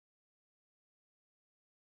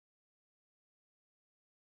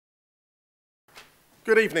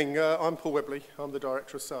Good evening, I'm Paul Webley, I'm the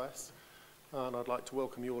Director of SOAS, and I'd like to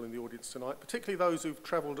welcome you all in the audience tonight, particularly those who've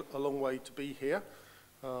travelled a long way to be here.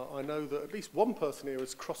 I know that at least one person here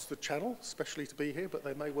has crossed the channel, especially to be here, but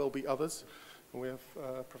there may well be others. And we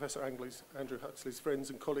have Professor Andrew Huxley's friends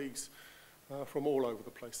and colleagues from all over the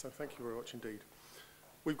place, so thank you very much indeed.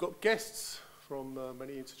 We've got guests from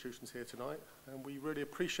many institutions here tonight, and we really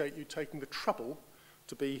appreciate you taking the trouble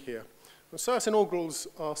to be here. And SOAS inaugurals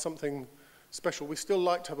are something special. We still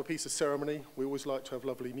like to have a piece of ceremony. We always like to have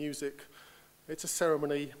lovely music. It's a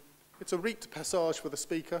ceremony. It's a rite de passage for the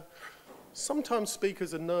speaker. Sometimes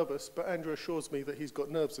speakers are nervous, but Andrew assures me that he's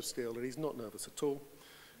got nerves of steel and he's not nervous at all.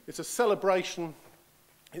 It's a celebration.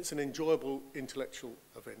 It's an enjoyable intellectual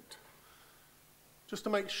event. Just to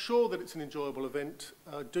make sure that it's an enjoyable event,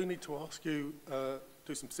 I do need to ask you,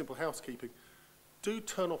 do some simple housekeeping. Do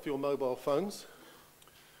turn off your mobile phones.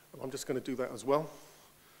 I'm just going to do that as well.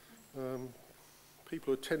 People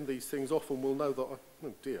who attend these things often will know that oh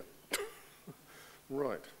dear.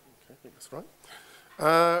 Right, okay, I think that's right.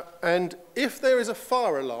 And if there is a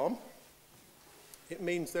fire alarm, it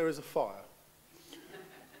means there is a fire.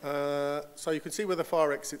 So you can see where the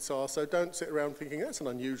fire exits are, so don't sit around thinking that's an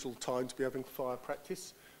unusual time to be having fire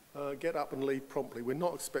practice. Get up and leave promptly. We're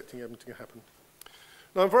not expecting anything to happen.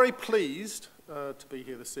 Now, I'm very pleased to be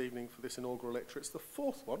here this evening for this inaugural lecture. It's the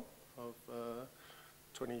fourth one of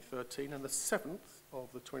 2013 and the seventh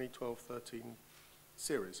of the 2012-13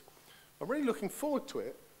 series. I'm really looking forward to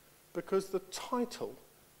it because the title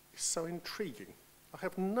is so intriguing. I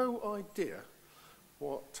have no idea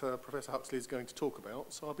what Professor Huxley is going to talk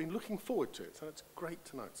about, so I've been looking forward to it, so it's great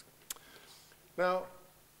to know. Now,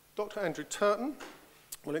 Dr. Andrew Turton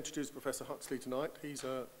will introduce Professor Huxley tonight. He's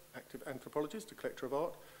an active anthropologist, a collector of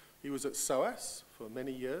art. He was at SOAS for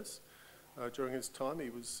many years. During his time, he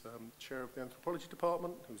was chair of the anthropology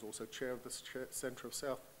department. He was also chair of the Centre of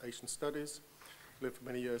South Asian Studies. He lived for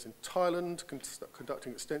many years in Thailand,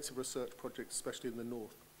 conducting extensive research projects, especially in the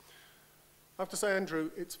north. I have to say, Andrew,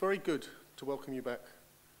 it's very good to welcome you back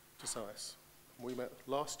to SOAS. We met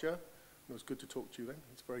last year, and it was good to talk to you then.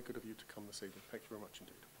 It's very good of you to come this evening. Thank you very much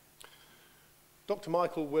indeed. Dr.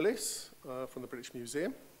 Michael Willis from the British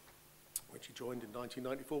Museum, which he joined in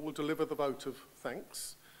 1994, will deliver the vote of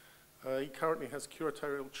thanks. He currently has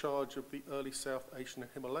curatorial charge of the early South Asian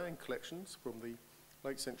and Himalayan collections from the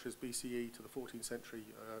late centuries BCE to the 14th century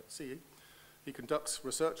CE. He conducts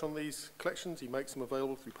research on these collections. He makes them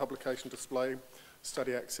available through publication, display,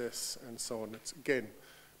 study access, and so on. It's, again,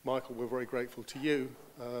 Michael, we're very grateful to you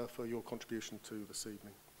for your contribution to this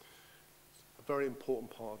evening. It's a very important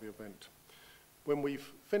part of the event. When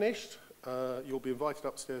we've finished, you'll be invited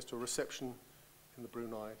upstairs to a reception in the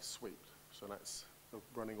Brunei suite. So that's the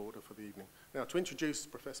running order for the evening. Now, to introduce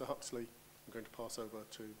Professor Huxley, I'm going to pass over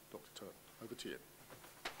to Dr. Turton. Over to you.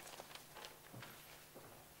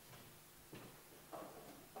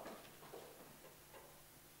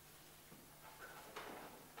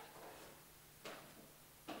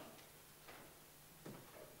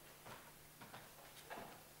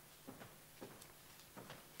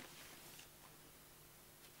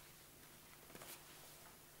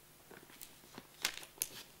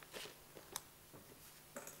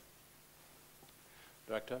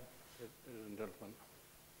 Director, ladies and gentlemen.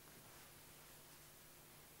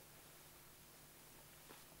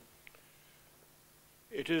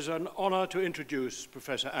 It is an honor to introduce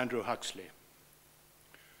Professor Andrew Huxley.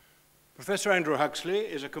 Professor Andrew Huxley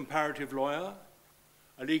is a comparative lawyer,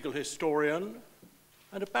 a legal historian,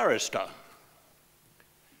 and a barrister.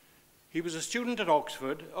 He was a student at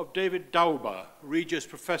Oxford of David Dauber, Regius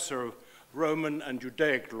Professor of Roman and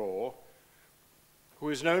Judaic law, who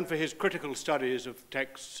is known for his critical studies of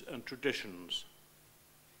texts and traditions.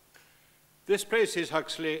 This places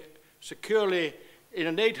Huxley securely in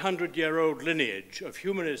an 800-year-old lineage of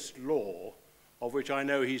humanist law, of which I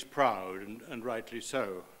know he's proud, and rightly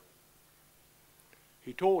so.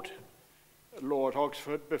 He taught law at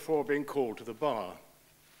Oxford before being called to the bar.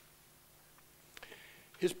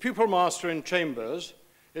 His pupil master in chambers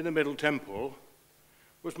in the Middle Temple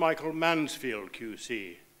was Michael Mansfield,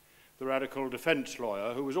 QC, the radical defense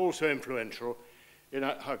lawyer who was also influential in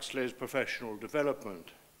Huxley's professional development.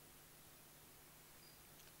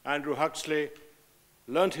 Andrew Huxley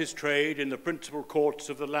learnt his trade in the principal courts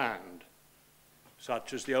of the land,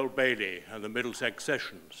 such as the Old Bailey and the Middlesex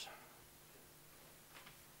Sessions.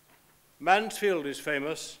 Mansfield is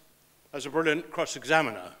famous as a brilliant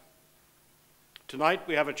cross-examiner. Tonight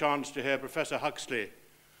we have a chance to hear Professor Huxley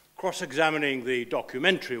cross-examining the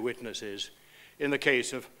documentary witnesses in the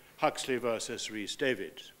case of Huxley versus Rhys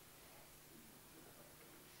Davids.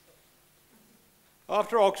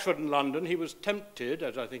 After Oxford and London, he was tempted,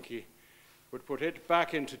 as I think he would put it,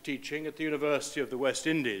 back into teaching at the University of the West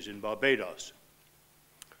Indies in Barbados.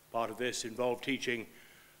 Part of this involved teaching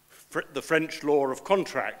the French law of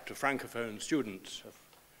contract to Francophone students of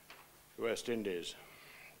the West Indies.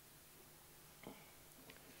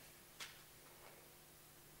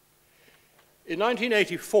 In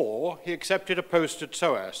 1984, he accepted a post at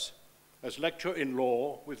SOAS as lecturer in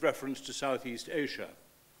law with reference to Southeast Asia.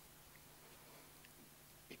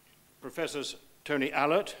 Professors Tony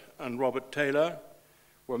Allott and Robert Taylor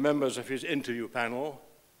were members of his interview panel,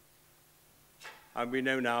 and we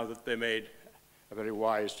know now that they made a very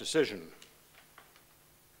wise decision.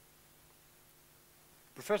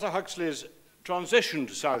 Professor Huxley's transition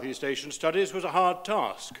to Southeast Asian studies was a hard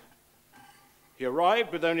task. He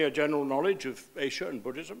arrived with only a general knowledge of Asia and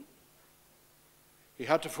Buddhism. He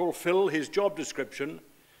had to fulfill his job description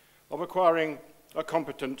of acquiring a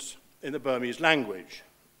competence in the Burmese language.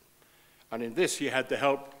 And in this he had the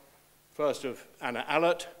help first of Anna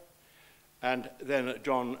Allott and then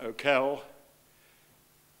John O'Kell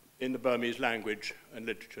in the Burmese language and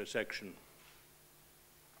literature section.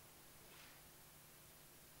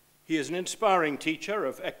 He is an inspiring teacher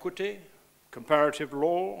of equity, comparative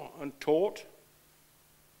law, and tort,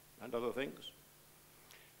 and other things.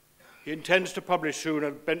 He intends to publish soon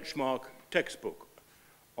a benchmark textbook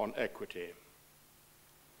on equity.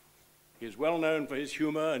 He is well known for his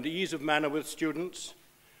humor and ease of manner with students,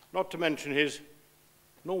 not to mention his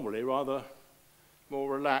normally rather more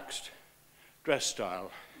relaxed dress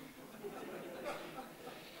style.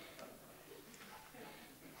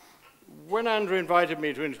 When Andrew invited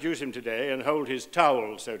me to introduce him today and hold his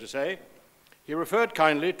towel, so to say, he referred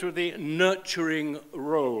kindly to the nurturing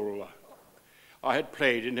role I had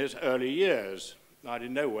played in his early years. I'd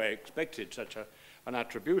in no way expected such an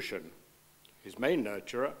attribution. His main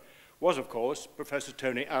nurturer was, of course, Professor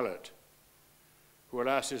Tony Allott, who,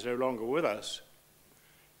 alas, is no longer with us,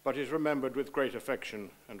 but is remembered with great affection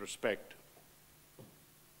and respect.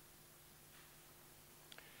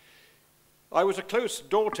 I was a close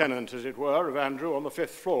door tenant, as it were, of Andrew on the 5th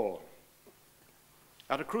floor.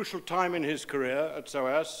 At a crucial time in his career at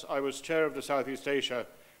SOAS, I was chair of the Southeast Asia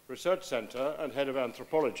Research Center and head of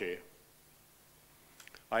anthropology.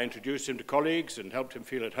 I introduced him to colleagues and helped him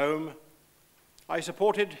feel at home. I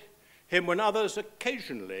supported him when others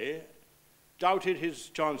occasionally doubted his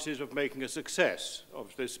chances of making a success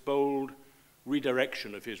of this bold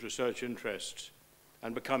redirection of his research interests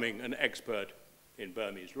and becoming an expert in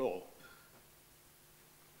Burmese law.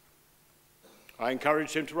 I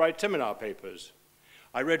encouraged him to write seminar papers.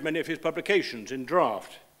 I read many of his publications in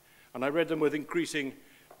draft, and I read them with increasing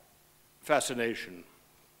fascination.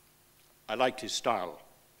 I liked his style.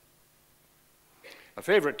 A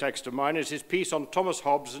favorite text of mine is his piece on Thomas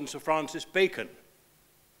Hobbes and Sir Francis Bacon.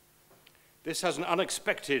 This has an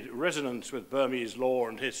unexpected resonance with Burmese law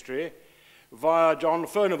and history via John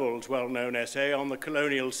Furnival's well-known essay on the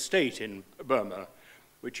colonial state in Burma,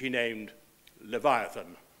 which he named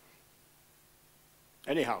Leviathan.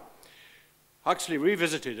 Anyhow, Huxley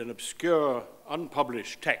revisited an obscure,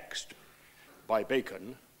 unpublished text by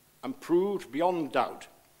Bacon and proved beyond doubt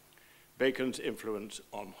Bacon's influence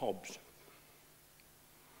on Hobbes.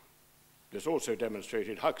 This also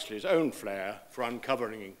demonstrated Huxley's own flair for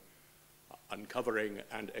uncovering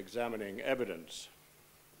and examining evidence.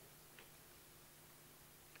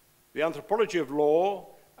 The anthropology of law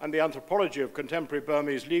and the anthropology of contemporary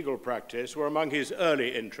Burmese legal practice were among his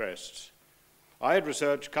early interests. I had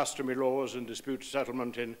researched customary laws and dispute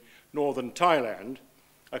settlement in northern Thailand,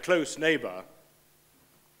 a close neighbor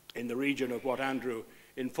in the region of what Andrew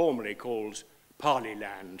informally calls Pali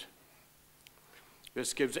land.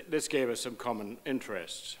 This gave us some common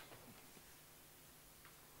interests.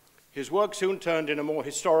 His work soon turned in a more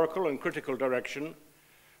historical and critical direction,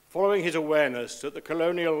 following his awareness that the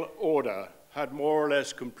colonial order had more or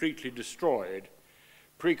less completely destroyed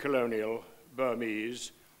pre-colonial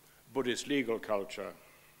Burmese Buddhist legal culture.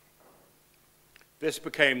 This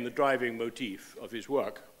became the driving motif of his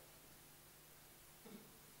work.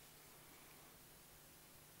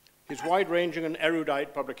 His wide-ranging and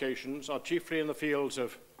erudite publications are chiefly in the fields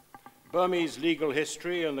of Burmese legal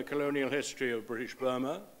history and the colonial history of British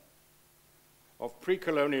Burma, of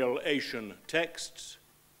pre-colonial Asian texts,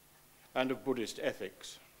 and of Buddhist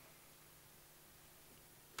ethics.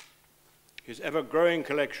 His ever-growing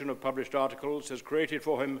collection of published articles has created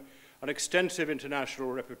for him an extensive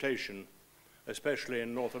international reputation, especially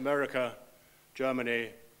in North America,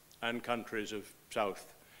 Germany, and countries of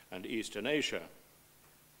South and Eastern Asia.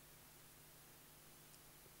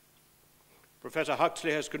 Professor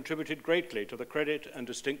Huxley has contributed greatly to the credit and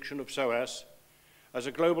distinction of SOAS as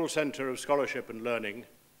a global centre of scholarship and learning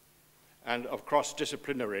and of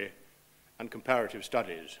cross-disciplinary and comparative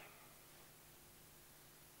studies.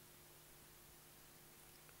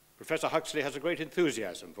 Professor Huxley has a great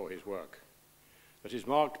enthusiasm for his work that is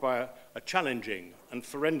marked by a challenging and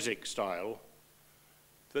forensic style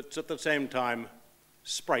that's at the same time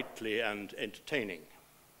sprightly and entertaining.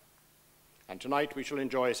 And tonight we shall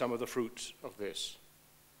enjoy some of the fruits of this.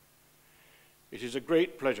 It is a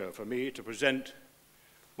great pleasure for me to present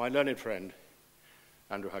my learned friend,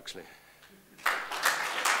 Andrew Huxley.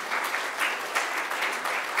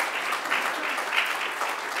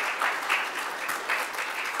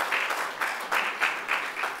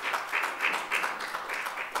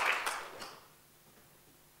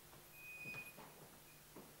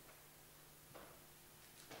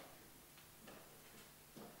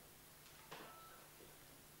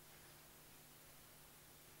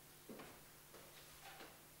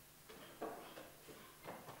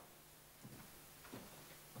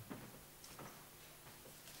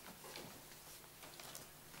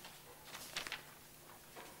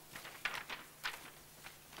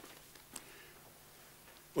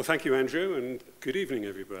 Well, thank you, Andrew, and good evening,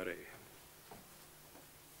 everybody.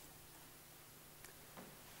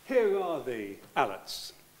 Here are the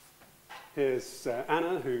Alats. Here's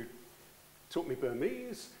Anna, who taught me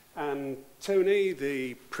Burmese, and Tony,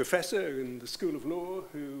 the professor in the School of Law,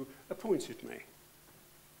 who appointed me.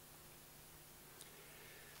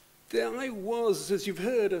 I was, as you've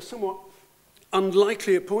heard, a somewhat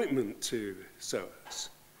unlikely appointment to SOAS.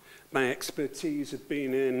 My expertise had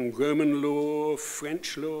been in Roman law,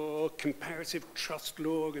 French law, comparative trust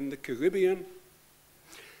law in the Caribbean.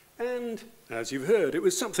 And, as you've heard, it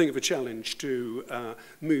was something of a challenge to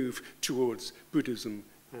move towards Buddhism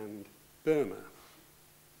and Burma.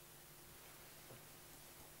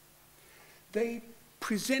 They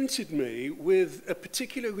presented me with a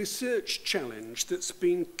particular research challenge that's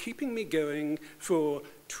been keeping me going for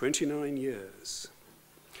 29 years.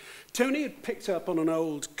 Tony had picked up on an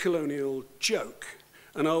old colonial joke,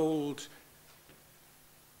 a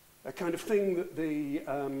kind of thing that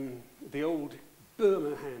the old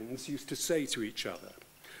Burma hands used to say to each other.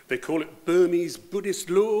 They call it Burmese Buddhist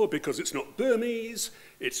law because it's not Burmese,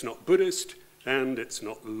 it's not Buddhist, and it's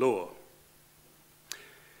not law.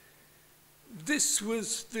 This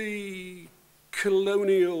was the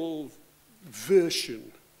colonial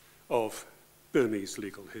version of Burmese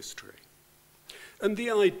legal history. And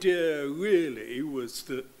the idea really was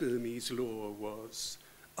that Burmese law was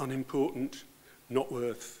unimportant, not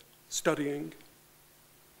worth studying.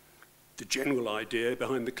 The general idea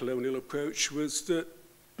behind the colonial approach was that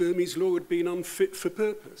Burmese law had been unfit for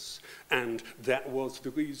purpose, and that was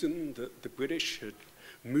the reason that the British had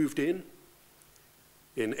moved in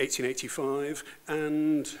 1885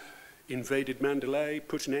 and invaded Mandalay,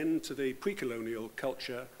 put an end to the pre-colonial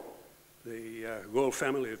culture, the royal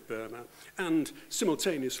family of Burma, and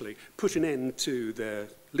simultaneously put an end to their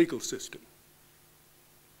legal system.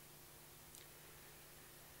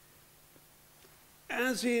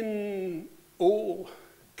 As in all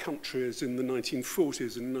countries in the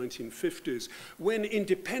 1940s and 1950s, when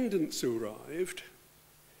independence arrived,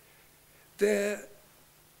 there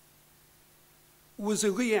was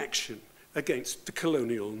a reaction against the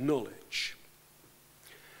colonial knowledge.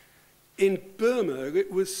 In Burma,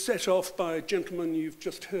 it was set off by a gentleman you've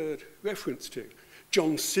just heard reference to,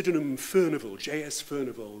 John Sydenham Furnival, J.S.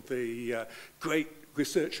 Furnival, the great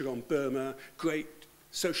researcher on Burma, great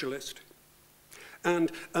socialist,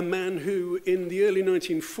 and a man who, in the early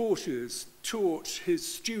 1940s, taught his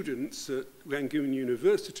students at Rangoon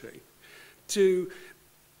University to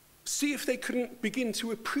see if they couldn't begin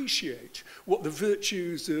to appreciate what the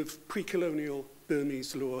virtues of pre-colonial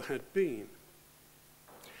Burmese law had been.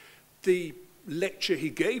 The lecture he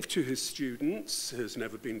gave to his students has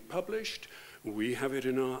never been published. We have it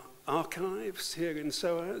in our archives here in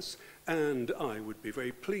SOAS, and I would be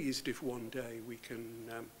very pleased if one day we can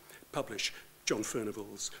publish John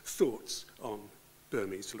Furnival's thoughts on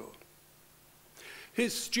Burmese law.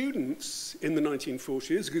 His students in the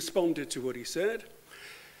 1940s responded to what he said.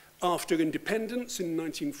 After independence in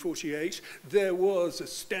 1948, there was a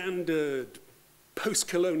standard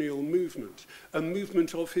post-colonial movement, a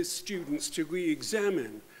movement of his students to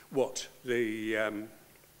re-examine what the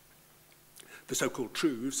so-called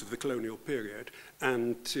truths of the colonial period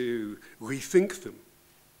and to rethink them.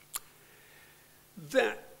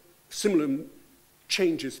 Similar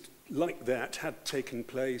changes like that had taken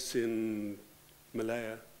place in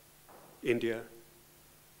Malaya, India,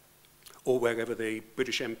 or wherever the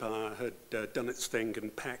British Empire had done its thing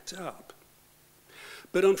and packed up.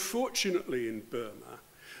 But unfortunately in Burma,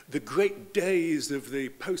 the great days of the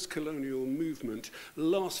post-colonial movement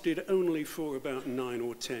lasted only for about 9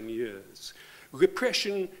 or 10 years.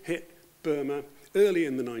 Repression hit Burma early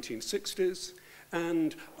in the 1960s,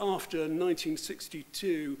 and after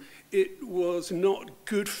 1962, it was not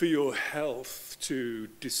good for your health to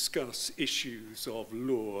discuss issues of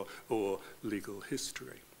law or legal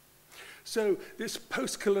history. So this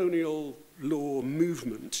post-colonial law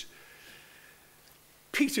movement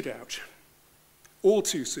petered out all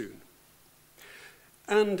too soon.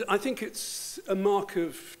 And I think it's a mark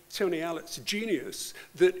of Tony Allett's genius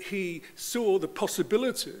that he saw the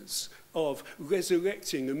possibilities of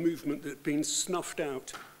resurrecting a movement that had been snuffed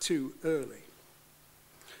out too early.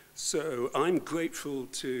 So I'm grateful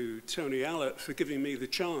to Tony Allett for giving me the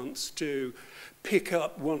chance to pick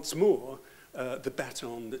up once more the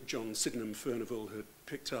baton that John Sydenham Furnival had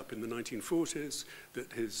picked up in the 1940s,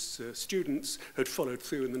 that his students had followed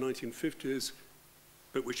through in the 1950s,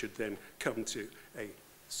 but which had then come to a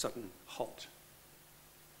sudden halt.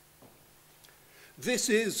 This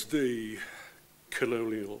is the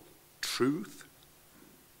colonial truth.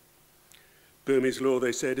 Burmese law,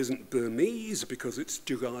 they said, isn't Burmese because it's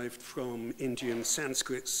derived from Indian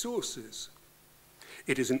Sanskrit sources.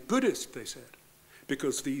 It isn't Buddhist, they said,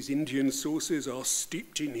 because these Indian sources are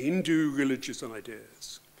steeped in Hindu religious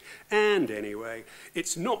ideas. And anyway,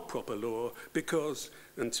 it's not proper law because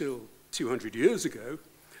until 200 years ago,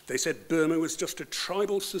 they said Burma was just a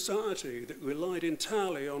tribal society that relied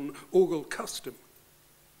entirely on oral custom.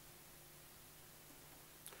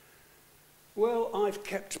 Well, I've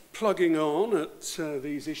kept plugging on at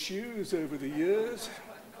these issues over the years.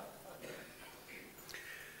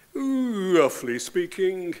 Roughly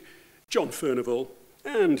speaking, John Furnival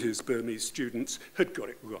and his Burmese students had got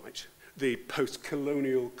it right. The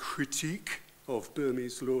post-colonial critique of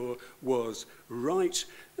Burmese law was right,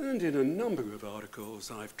 and in a number of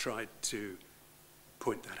articles I've tried to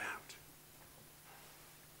point that out.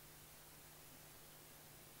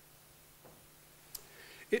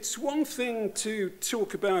 It's one thing to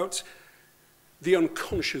talk about the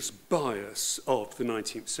unconscious bias of the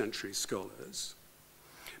 19th century scholars,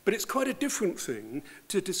 but it's quite a different thing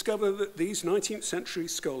to discover that these 19th century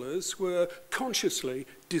scholars were consciously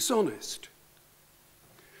dishonest.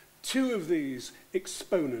 Two of these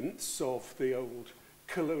exponents of the old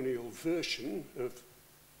colonial version of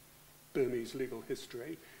Burmese legal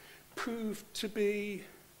history proved to be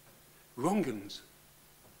wrong-uns.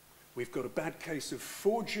 We've got a bad case of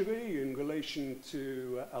forgery in relation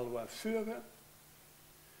to Alwa Führer.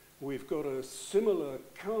 We've got a similar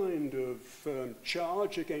kind of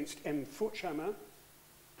charge against M. Forchhammer,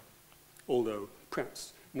 although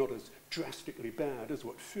perhaps not as drastically bad as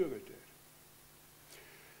what Führer did.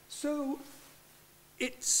 So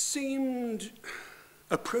it seemed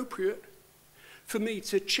appropriate for me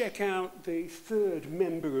to check out the third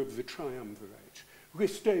member of the triumvirate,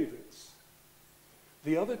 Rhys Davids.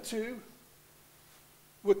 The other two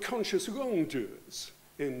were conscious wrongdoers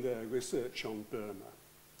in their research on Burma.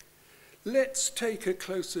 Let's take a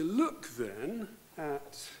closer look then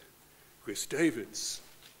at Rhys Davids.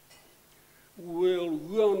 We'll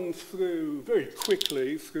run through very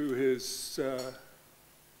quickly through his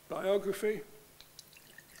biography.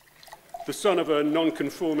 The son of a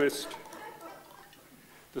nonconformist,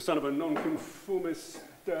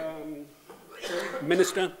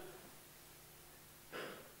 minister.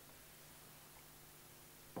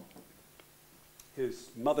 His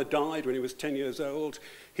mother died when he was 10 years old.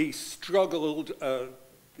 He struggled.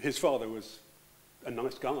 His father was a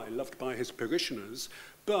nice guy, loved by his parishioners,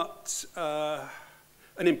 but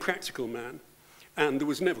an impractical man, and there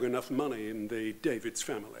was never enough money in the Davids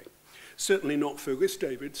family. Certainly not for Rhys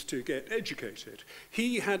Davids to get educated.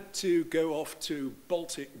 He had to go off to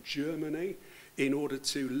Baltic Germany in order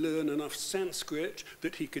to learn enough Sanskrit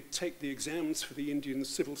that he could take the exams for the Indian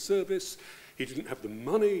civil service. He didn't have the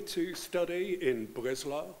money to study in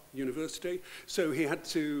Breslau University, so he had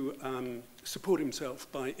to support himself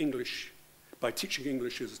by teaching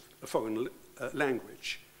English as a foreign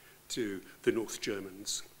language to the North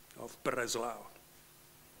Germans of Breslau.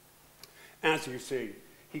 As you see,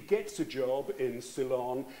 he gets a job in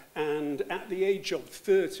Ceylon, and at the age of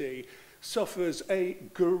 30, suffers a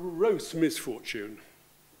gross misfortune.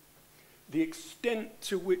 The extent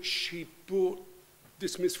to which he brought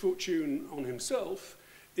this misfortune on himself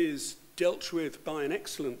is dealt with by an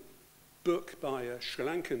excellent book by a Sri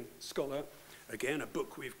Lankan scholar, again a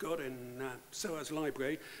book we've got in SOAS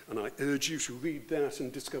library, and I urge you to read that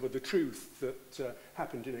and discover the truth that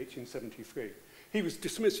happened in 1873. He was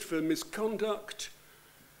dismissed for misconduct.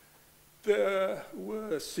 There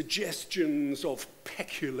were suggestions of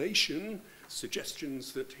peculation,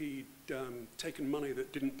 suggestions that he'd taken money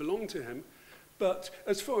that didn't belong to him. But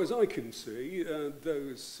as far as I can see,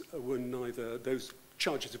 those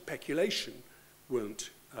charges of peculation weren't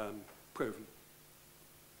proven.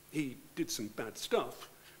 He did some bad stuff,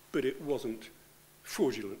 but it wasn't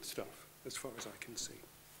fraudulent stuff, as far as I can see.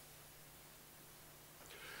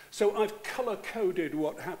 So I've color-coded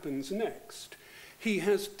what happens next. He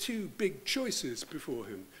has two big choices before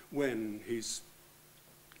him when he's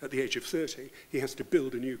at the age of 30. He has to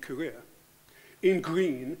build a new career. In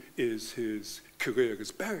green is his career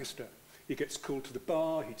as barrister. He gets called to the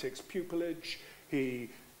bar, he takes pupillage, he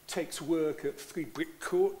takes work at Three Brick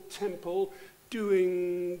Court Temple,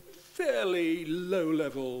 doing fairly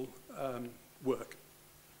low-level work.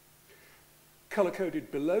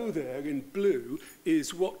 Colour-coded below there in blue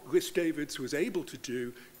is what Rhys Davids was able to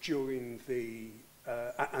do during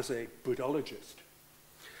as a Buddhologist.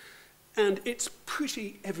 And it's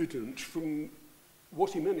pretty evident from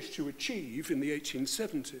what he managed to achieve in the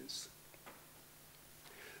 1870s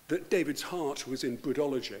that David's heart was in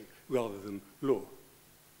Buddhology rather than law.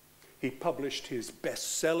 He published his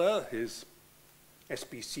bestseller, his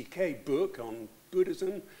SBCK book on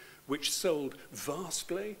Buddhism, which sold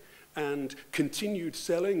vastly and continued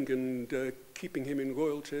selling and keeping him in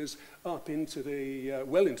royalties up into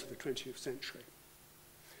well into the 20th century.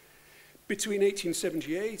 Between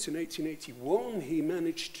 1878 and 1881, he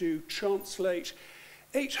managed to translate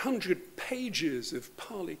 800 pages of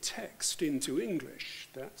Pali text into English.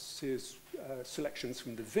 That's his selections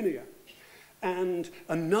from the Vinaya. And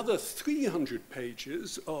another 300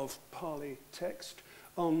 pages of Pali text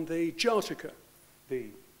on the Jataka, the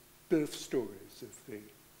birth stories of the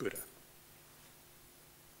Buddha.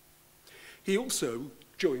 He also,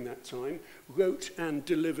 during that time, wrote and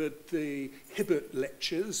delivered the Hibbert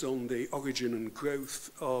lectures on the origin and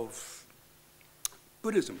growth of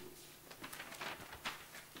Buddhism.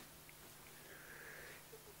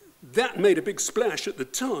 That made a big splash at the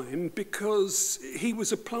time because he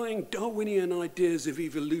was applying Darwinian ideas of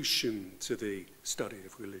evolution to the study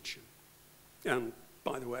of religion. And,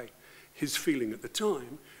 by the way, his feeling at the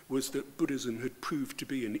time was that Buddhism had proved to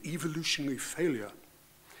be an evolutionary failure.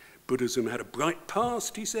 Buddhism had a bright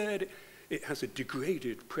past, he said. It has a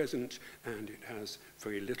degraded present, and it has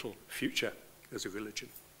very little future as a religion.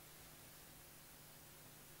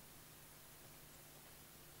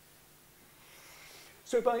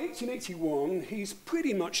 So by 1881, he's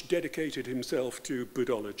pretty much dedicated himself to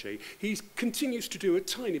Buddhology. He continues to do a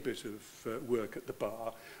tiny bit of work at the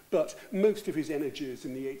bar, but most of his energies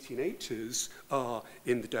in the 1880s are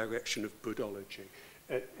in the direction of Buddhology.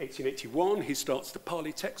 At 1881, he starts the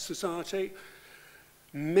Pali Text Society.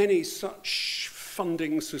 Many such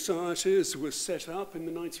funding societies were set up in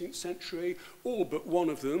the 19th century. All but one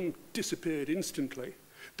of them disappeared instantly.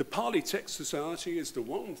 The Pali Text Society is the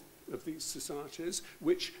one of these societies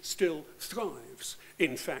which still thrives.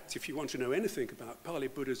 In fact, if you want to know anything about Pali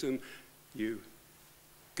Buddhism, you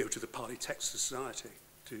go to the Pali Text Society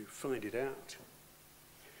to find it out.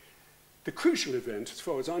 The crucial event, as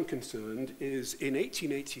far as I'm concerned, is in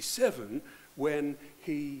 1887 when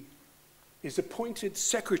he is appointed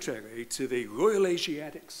secretary to the Royal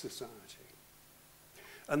Asiatic Society.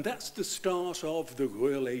 And that's the start of the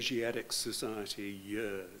Royal Asiatic Society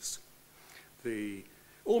years. The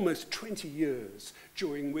almost 20 years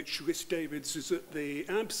during which Rhys Davids is at the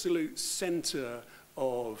absolute centre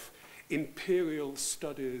of imperial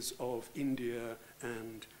studies of India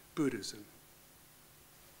and Buddhism.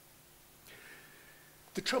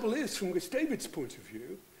 The trouble is, from Rhys Davids' point of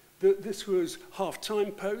view, that this was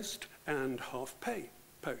half-time post and half-pay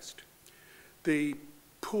post. The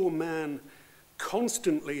poor man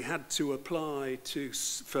constantly had to apply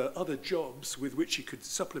for other jobs with which he could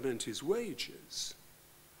supplement his wages.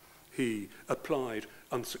 He applied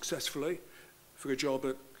unsuccessfully for a job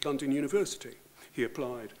at London University. He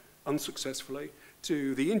applied unsuccessfully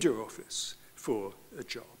to the India office for a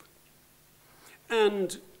job.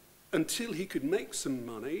 And until he could make some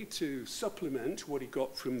money to supplement what he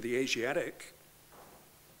got from the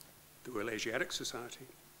Royal Asiatic Society,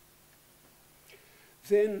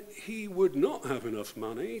 then he would not have enough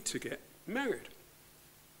money to get married.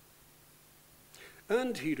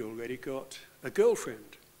 And he'd already got a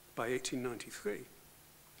girlfriend by 1893.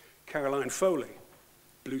 Caroline Foley,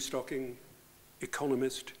 blue-stocking,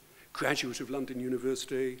 economist, graduate of London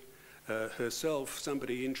University, herself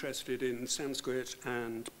somebody interested in Sanskrit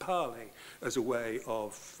and Pali as a way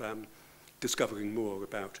of discovering more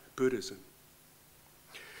about Buddhism.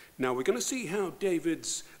 Now, we're going to see how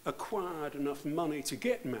Davids acquired enough money to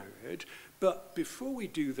get married, but before we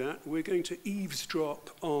do that, we're going to eavesdrop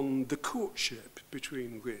on the courtship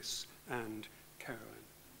between Rhys and Caroline.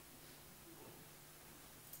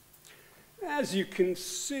 As you can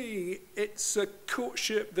see, it's a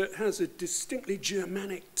courtship that has a distinctly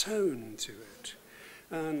Germanic tone to it.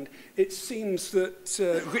 And it seems that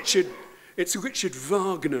it's Richard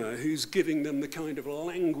Wagner who's giving them the kind of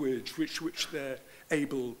language which they're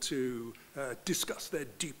able to discuss their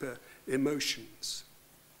deeper emotions.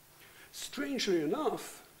 Strangely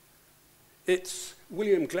enough, it's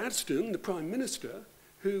William Gladstone, the Prime Minister,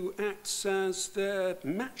 who acts as their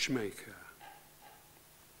matchmaker.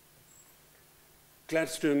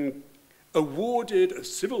 Gladstone awarded a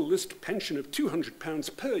civil list pension of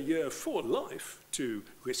 £200 per year for life to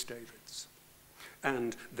Rhys Davids.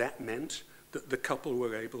 And that meant that the couple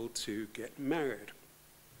were able to get married.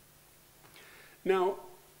 Now,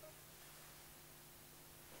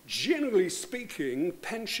 generally speaking,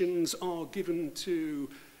 pensions are given to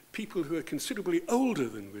people who are considerably older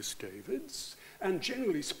than Rhys Davids, and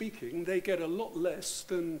generally speaking, they get a lot less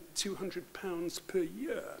than £200 per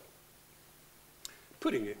year.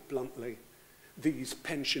 Putting it bluntly, these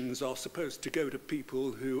pensions are supposed to go to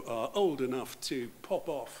people who are old enough to pop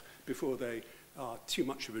off before they are too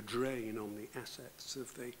much of a drain on the assets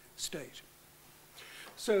of the state.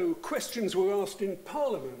 So questions were asked in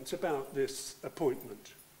Parliament about this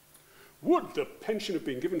appointment. Would the pension have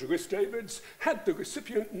been given to Rhys Davids had the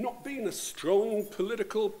recipient not been a strong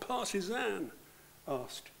political partisan?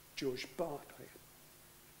 Asked George Barclay.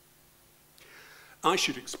 I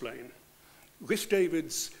should explain. Rhys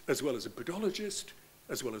Davids, as well as a Buddhologist,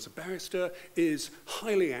 as well as a barrister, is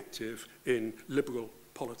highly active in liberal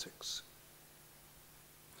politics.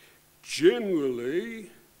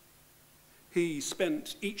 Generally, he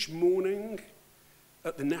spent each morning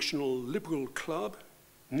at the National Liberal Club,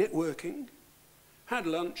 networking, had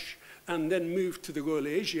lunch, and then moved to the Royal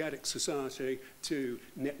Asiatic Society to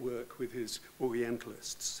network with his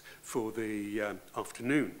Orientalists for the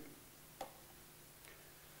afternoon.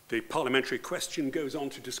 The parliamentary question goes on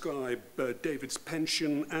to describe David's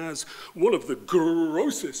pension as one of the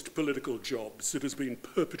grossest political jobs that has been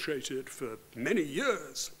perpetrated for many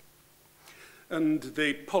years. And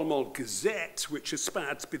the Pall Mall Gazette, which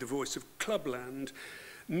aspired to be the voice of Clubland,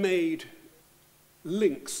 made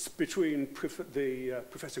links between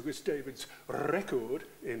Professor Rhys Davids' record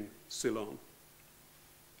in Ceylon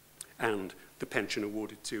and the pension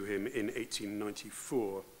awarded to him in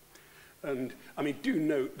 1894. And, I mean, do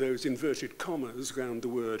note those inverted commas around the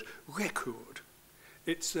word record.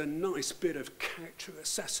 It's a nice bit of character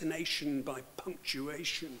assassination by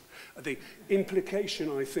punctuation. The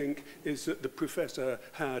implication, I think, is that the professor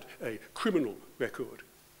had a criminal record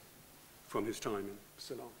from his time in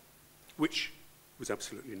Ceylon, which was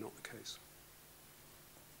absolutely not the case.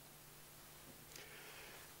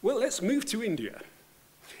 Well, let's move to India.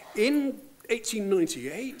 In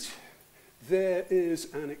 1898, there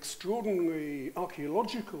is an extraordinary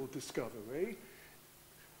archaeological discovery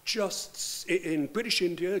just in British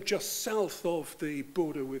India, just south of the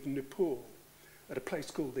border with Nepal, at a place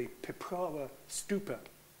called the Piprahwa Stupa.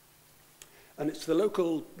 And it's the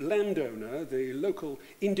local landowner, the local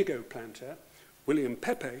indigo planter, William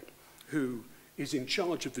Pepe, who is in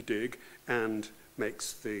charge of the dig and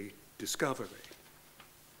makes the discovery.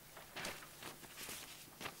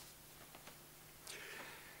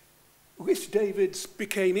 Rhys Davids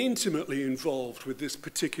became intimately involved with this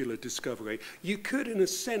particular discovery. You could, in a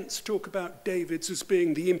sense, talk about Davids as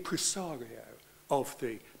being the impresario of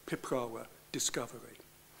the Piprahwa discovery.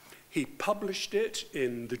 He published it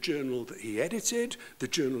in the journal that he edited, the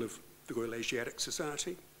Journal of the Royal Asiatic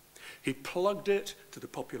Society. He plugged it to the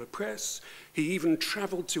popular press. He even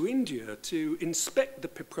travelled to India to inspect the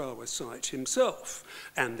Piprahwa site himself.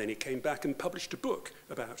 And then he came back and published a book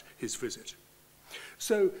about his visit.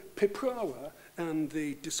 So Piprahwa and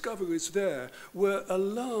the discoveries there were a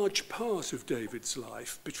large part of David's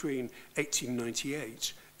life between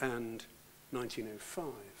 1898 and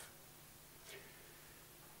 1905.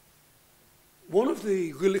 One of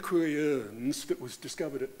the reliquary urns that was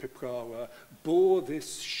discovered at Piprahwa bore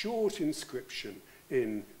this short inscription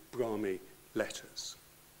in Brahmi letters.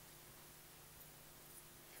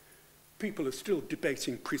 People are still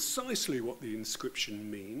debating precisely what the inscription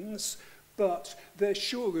means, but they're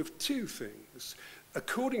sure of two things.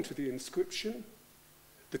 According to the inscription,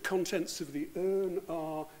 the contents of the urn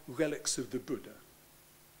are relics of the Buddha.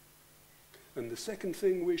 And the second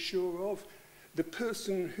thing we're sure of, the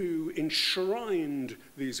person who enshrined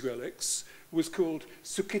these relics was called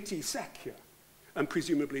Sukhiti Sakya, and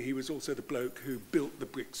presumably he was also the bloke who built the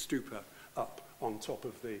brick stupa up on top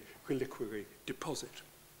of the reliquary deposit.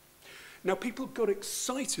 Now, people got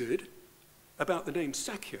excited about the name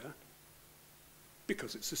Sakya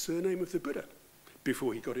because it's the surname of the Buddha.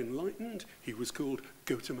 Before he got enlightened, he was called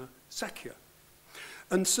Gautama Sakya.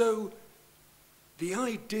 And so the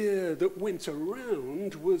idea that went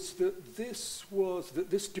around was that this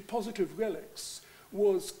deposit of relics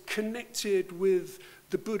was connected with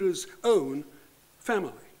the Buddha's own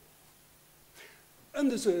family. And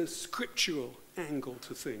there's a scriptural angle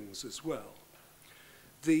to things as well.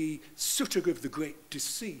 The Sutta of the Great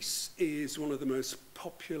Decease is one of the most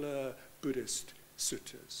popular Buddhist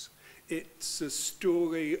suttas. It's a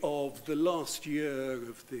story of the last year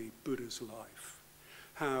of the Buddha's life,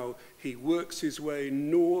 how he works his way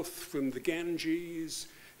north from the Ganges,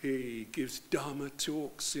 he gives Dharma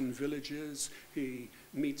talks in villages, he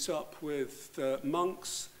meets up with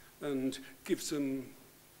monks and gives them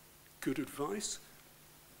good advice,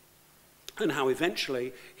 and how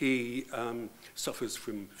eventually he suffers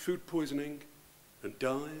from food poisoning and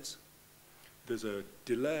dies. There's a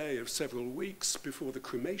delay of several weeks before the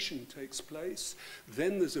cremation takes place.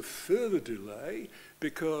 Then there's a further delay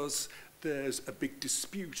because there's a big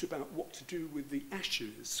dispute about what to do with the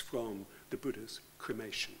ashes from the Buddha's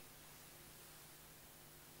cremation.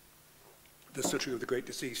 The Sutta of the Great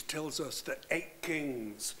Decease tells us that 8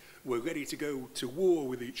 kings were ready to go to war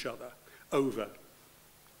with each other over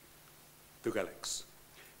the relics.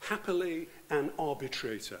 Happily, an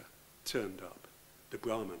arbitrator turned up, the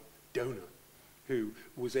Brahmin, donor, who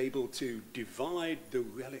was able to divide the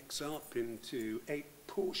relics up into 8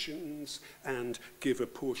 portions and give a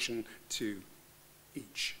portion to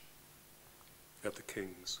each of the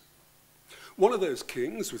kings. One of those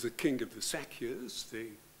kings was the king of the Sakyas, the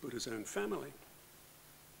Buddha's own family.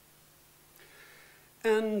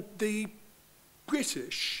 And the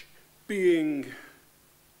British, being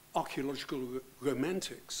archaeological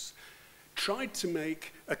romantics, tried to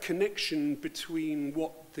make a connection between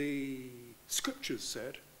what the scriptures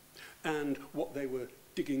said and what they were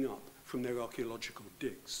digging up from their archaeological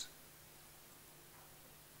digs.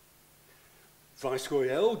 Viceroy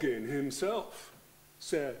Elgin himself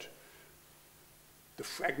said, the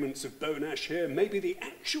fragments of bone ash here may be the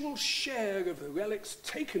actual share of the relics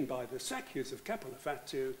taken by the Sakyas of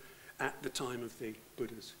Kapilavatthu at the time of the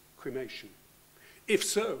Buddha's cremation. If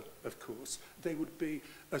so, of course, they would be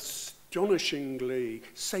astonishingly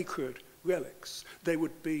sacred relics. They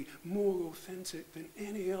would be more authentic than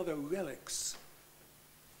any other relics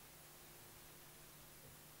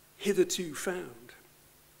hitherto found.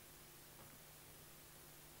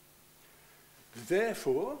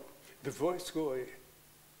 Therefore, the Viceroy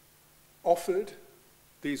offered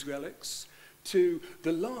these relics to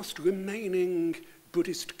the last remaining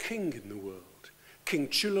Buddhist king in the world, King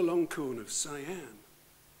Chulalongkorn of Siam,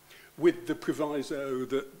 with the proviso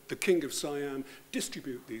that the king of Siam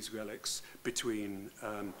distribute these relics between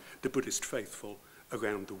the Buddhist faithful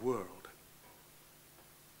around the world.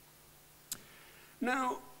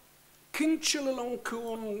 Now, King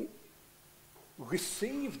Chulalongkorn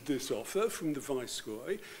received this offer from the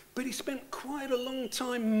Viceroy, but he spent quite a long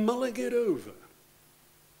time mulling it over.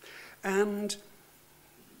 And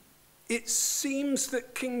it seems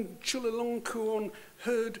that King Chulalongkorn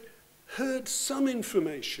heard some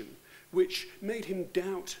information which made him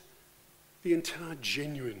doubt the entire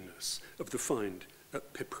genuineness of the find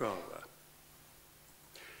at Piprahwa.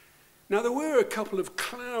 Now, there were a couple of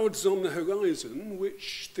clouds on the horizon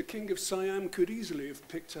which the King of Siam could easily have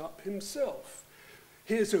picked up himself.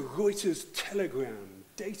 Here's a Reuters telegram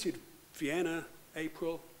dated Vienna,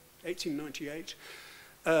 April 1898,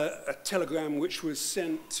 a telegram which was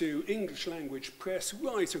sent to English language press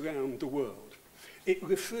right around the world. It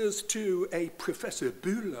refers to a Professor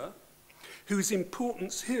Bühler, whose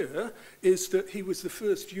importance here is that he was the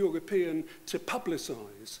first European to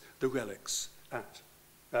publicize the relics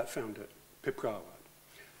found at Piprahwa.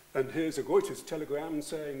 And here's a Reuters telegram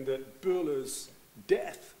saying that Bühler's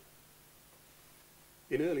death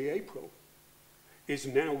in early April is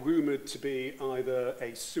now rumored to be either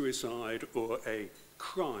a suicide or a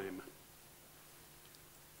crime.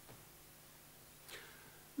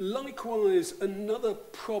 Likewise, another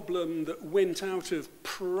problem that went out of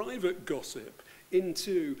private gossip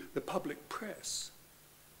into the public press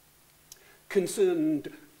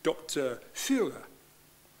concerned Dr. Führer.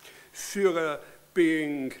 Führer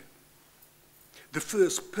being the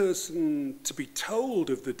first person to be told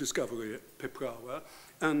of the discovery at Piprahwa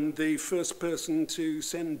and the first person to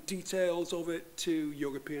send details of it to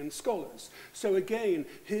European scholars. So again,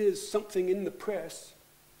 here's something in the press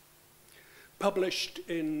published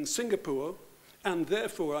in Singapore, and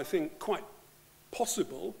therefore I think quite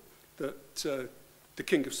possible that the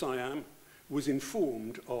King of Siam was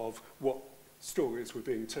informed of what stories were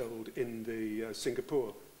being told in the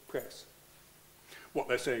Singapore press. What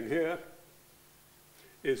they're saying here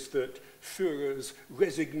is that Führer's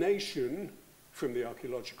resignation from the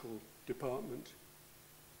archaeological department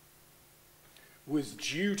was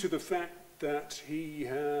due to the fact that he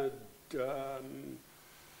had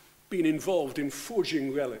been involved in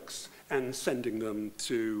forging relics and sending them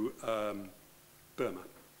to Burma.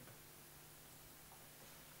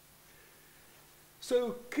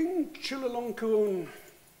 So King Chulalongkorn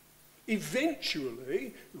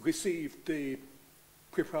eventually received the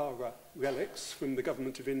Piprahwa relics from the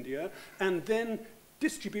government of India and then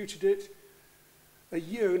distributed it a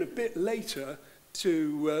year and a bit later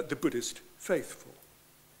to the Buddhist faithful.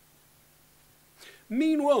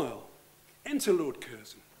 Meanwhile, enter Lord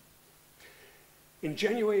Curzon. In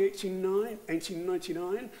January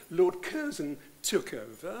 1899, Lord Curzon took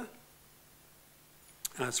over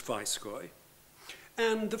as Viceroy,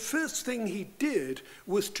 and the first thing he did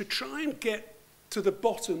was to try and get to the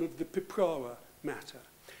bottom of the Piprahwa matter.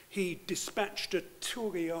 He dispatched a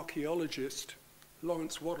Tory archaeologist,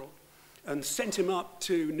 Lawrence Waddell, and sent him up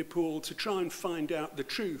to Nepal to try and find out the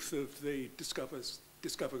truth of the discoveries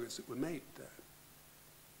that were made there.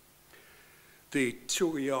 The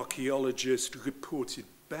Tory archaeologist reported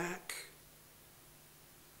back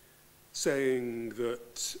saying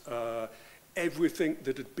that everything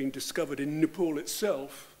that had been discovered in Nepal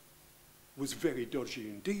itself was very dodgy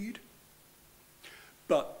indeed,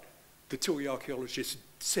 but the Tory archaeologist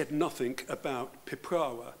said nothing about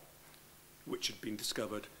Piprahwa, which had been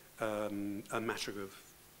discovered a matter of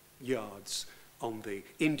yards on the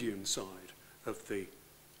Indian side of the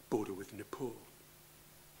border with Nepal.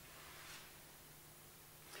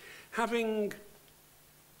 Having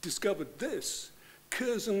discovered this,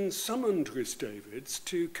 Curzon summoned Rhys Davids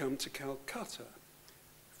to come to Calcutta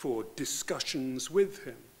for discussions with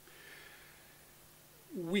him.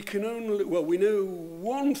 We know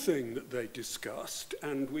one thing that they discussed,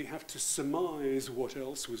 and we have to surmise what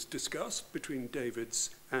else was discussed between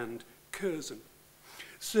Davids and Curzon.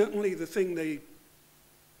 Certainly the thing they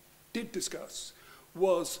did discuss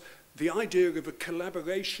was the idea of a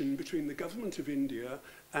collaboration between the government of India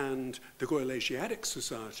and the Royal Asiatic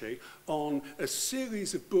Society on a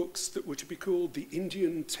series of books that were to be called the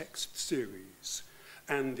Indian Text Series.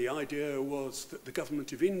 And the idea was that the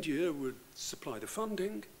government of India would supply the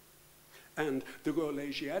funding and the Royal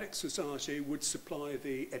Asiatic Society would supply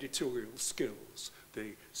the editorial skills,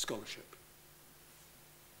 the scholarship.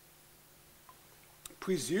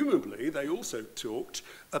 Presumably, they also talked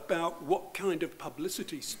about what kind of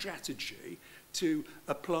publicity strategy to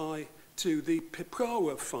apply to the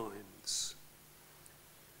Piprahwa finds.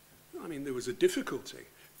 I mean, there was a difficulty.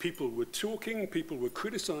 People were talking, people were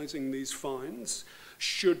criticizing these finds.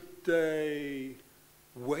 Should they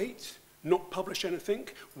wait, not publish anything,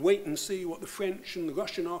 wait and see what the French and the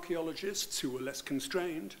Russian archaeologists, who were less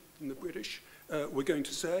constrained than the British, were going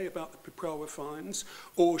to say about the Piprahwa finds,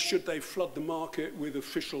 or should they flood the market with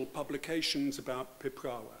official publications about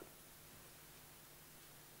Piprahwa?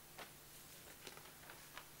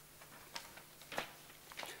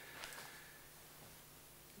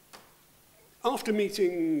 After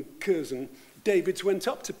meeting Curzon, Davids went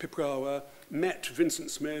up to Piprahwa, met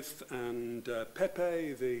Vincent Smith and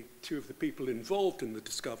Pepe, the two of the people involved in the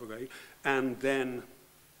discovery, and then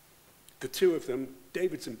the two of them,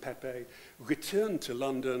 Davids and Pepe, returned to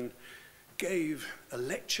London, gave a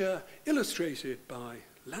lecture illustrated by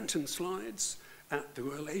lantern slides at the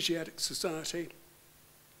Royal Asiatic Society,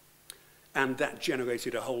 and that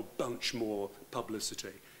generated a whole bunch more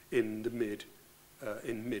publicity in the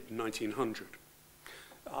mid-1900.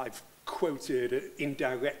 I've quoted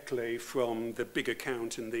indirectly from the big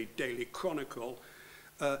account in the Daily Chronicle,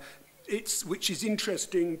 which is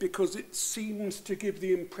interesting because it seems to give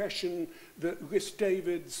the impression that Rhys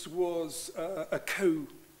Davids was a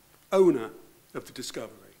co-owner of the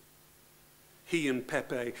discovery. He and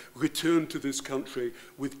Pepe returned to this country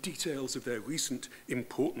with details of their recent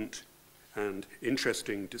important and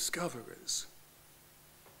interesting discoveries.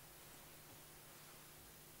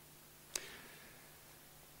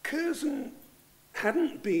 Curzon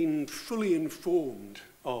hadn't been fully informed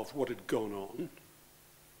of what had gone on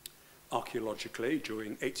archaeologically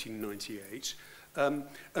during 1898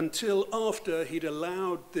 until after he'd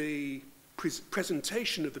allowed the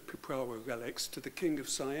presentation of the Piprahwa relics to the King of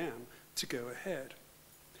Siam to go ahead.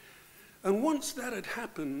 And once that had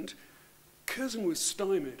happened, Curzon was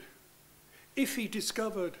stymied. If he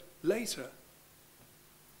discovered later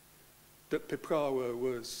that Piprahwa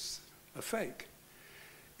was a fake,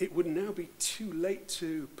 it would now be too late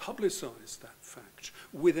to publicize that fact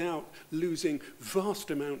without losing vast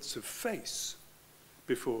amounts of face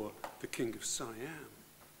before the King of Siam.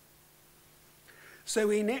 So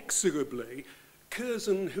inexorably,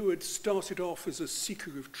 Curzon, who had started off as a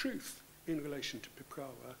seeker of truth in relation to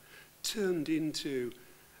Piprahwa, turned into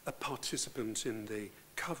a participant in the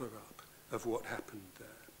cover-up of what happened there.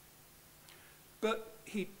 But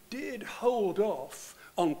he did hold off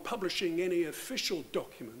on publishing any official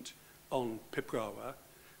document on Piprahwa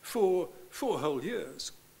for 4 whole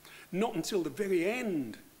years. Not until the very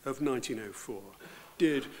end of 1904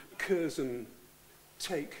 did Curzon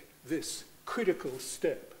take this critical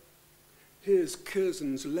step. Here's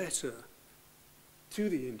Curzon's letter to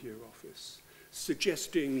the India Office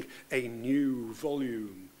suggesting a new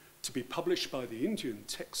volume to be published by the Indian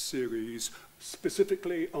Text Series,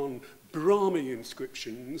 specifically on Brahmi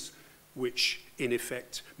inscriptions, which in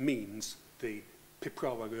effect means the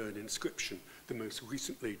Piprahwa urn inscription, the most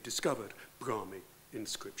recently discovered Brahmi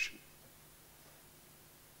inscription.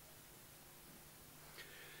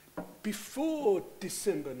 Before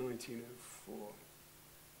December 1904,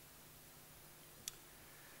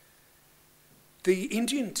 the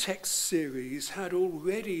Indian Text Series had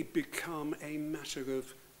already become a matter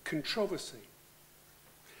of controversy.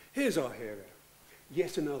 Here's our hero,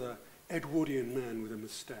 yet another Edwardian man with a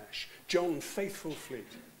moustache, John Faithful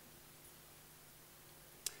Fleet.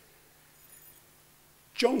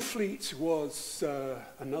 John Fleet was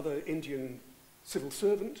another Indian civil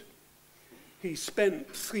servant. He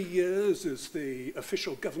spent 3 years as the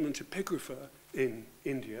official government epigrapher in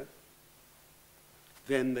India.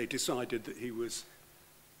 Then they decided that he was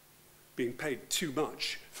being paid too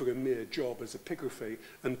much for a mere job as epigraphy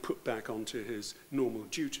and put back onto his normal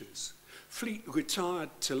duties. Fleet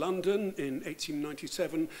retired to London in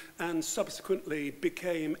 1897 and subsequently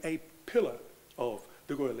became a pillar of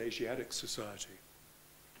the Royal Asiatic Society.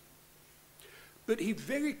 But he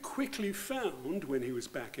very quickly found, when he was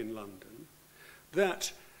back in London,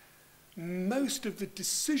 that most of the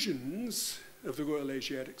decisions of the Royal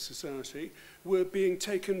Asiatic Society were being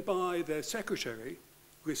taken by their secretary,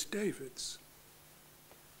 Rhys Davids.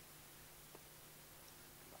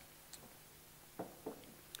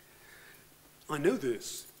 I know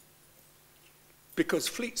this because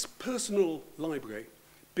Fleet's personal library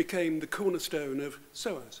became the cornerstone of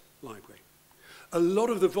SOAS library. A lot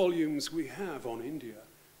of the volumes we have on India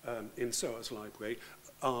in SOAS library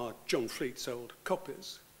are John Fleet's old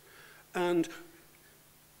copies. And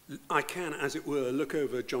I can, as it were, look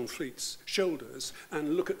over John Fleet's shoulders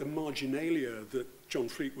and look at the marginalia that John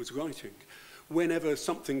Fleet was writing. Whenever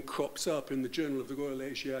something crops up in the Journal of the Royal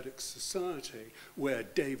Asiatic Society where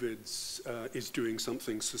Davids is doing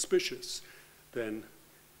something suspicious, then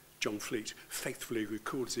John Fleet faithfully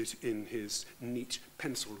records it in his neat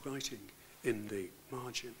pencil writing in the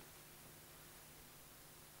margin.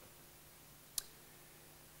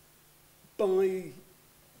 By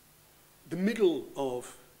the middle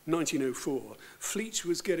of 1904, Fleet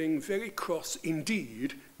was getting very cross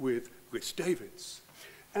indeed with Rhys Davids.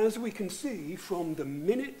 As we can see from the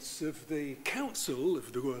minutes of the Council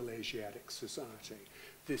of the Royal Asiatic Society,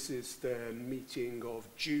 this is their meeting of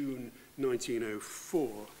June 1904.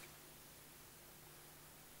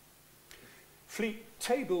 Fleet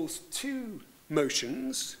tables 2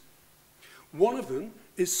 motions. One of them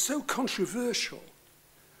is so controversial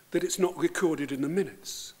that it's not recorded in the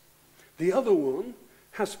minutes. The other one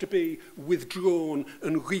has to be withdrawn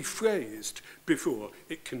and rephrased before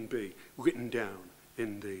it can be written down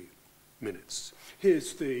in the minutes.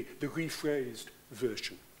 Here's the rephrased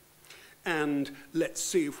version. And let's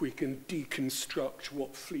see if we can deconstruct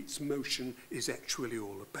what Fleet's motion is actually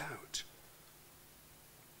all about.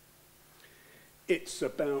 It's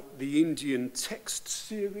about the Indian Text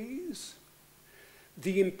Series.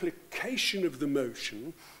 The implication of the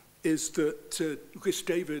motion is that Rhys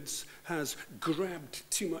Davids has grabbed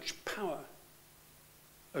too much power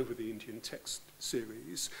over the Indian Text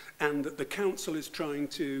Series, and that the Council is trying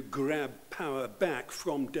to grab power back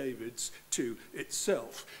from Davids to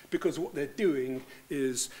itself, because what they're doing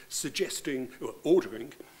is suggesting, or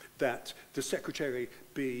ordering, that the Secretary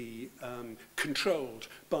be controlled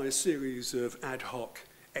by a series of ad hoc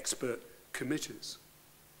expert committees.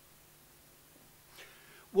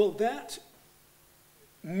 Well, that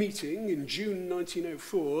meeting in June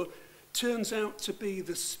 1904 turns out to be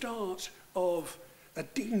the start of a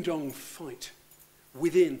ding-dong fight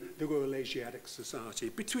within the Royal Asiatic Society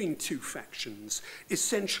between 2 factions,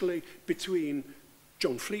 essentially between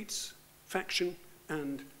John Fleet's faction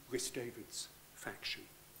and Rhys Davids' faction.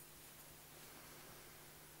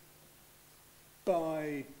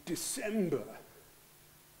 By December,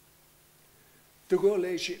 the Royal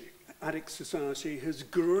Asiatic Society has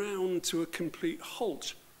ground to a complete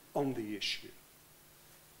halt on the issue.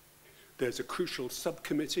 There's a crucial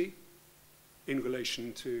subcommittee in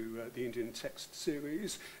relation to the Indian text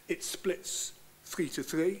series. It splits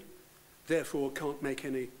 3-3, therefore can't make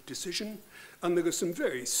any decision. And there are some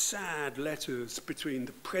very sad letters between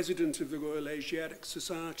the president of the Royal Asiatic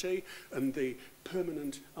Society and the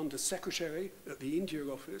permanent undersecretary at the India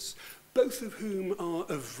office, both of whom are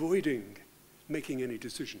avoiding making any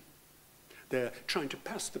decision. They're trying to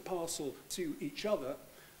pass the parcel to each other,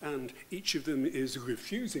 and each of them is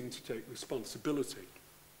refusing to take responsibility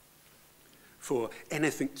for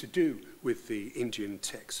anything to do with the Indian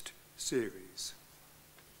text series.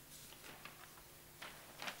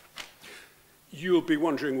 You'll be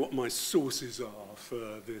wondering what my sources are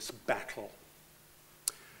for this battle.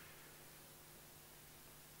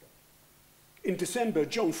 In December,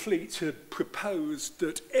 John Fleet had proposed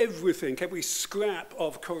that everything, every scrap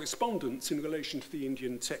of correspondence in relation to the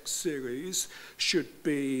Indian text series should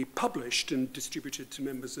be published and distributed to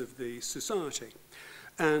members of the Society.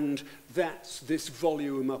 And that's this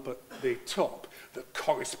volume up at the top, the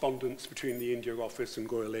correspondence between the India Office and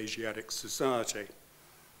Royal Asiatic Society.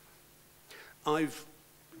 I've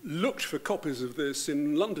looked for copies of this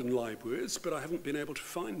in London libraries, but I haven't been able to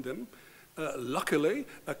find them. Luckily,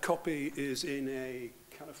 a copy is in a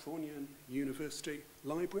Californian university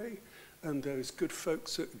library, and those good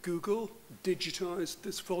folks at Google digitized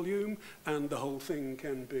this volume, and the whole thing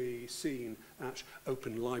can be seen at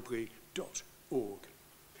openlibrary.org.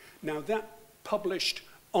 Now, that published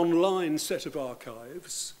online set of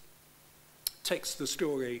archives takes the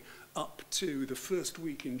story up to the first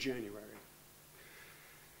week in January.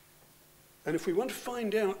 And if we want to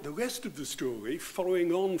find out the rest of the story,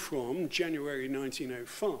 following on from January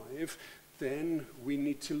 1905, then we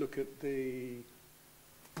need to look at the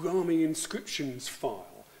Brahmi inscriptions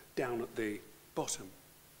file down at the bottom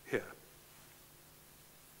here.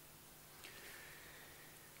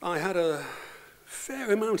 I had a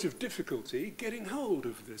fair amount of difficulty getting hold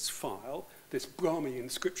of this file, this Brahmi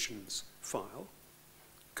inscriptions file,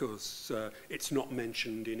 because it's not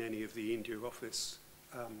mentioned in any of the India Office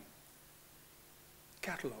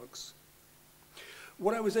catalogues.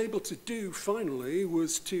 What I was able to do finally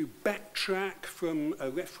was to backtrack from a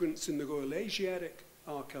reference in the Royal Asiatic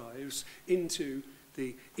archives into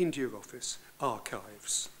the India Office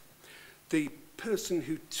archives. The person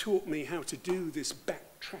who taught me how to do this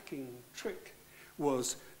backtracking trick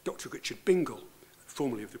was Dr. Richard Bingle,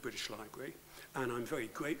 formerly of the British Library, and I'm very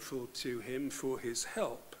grateful to him for his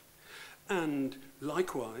help. And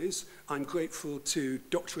likewise, I'm grateful to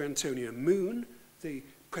Dr. Antonia Moon, the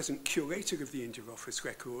present curator of the India Office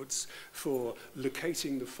records, for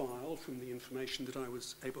locating the file from the information that I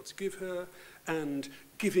was able to give her and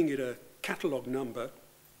giving it a catalogue number,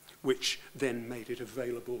 which then made it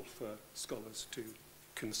available for scholars to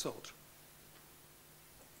consult.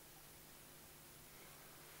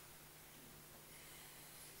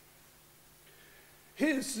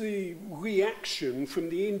 Here's the reaction from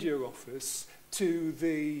the India Office to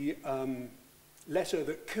the letter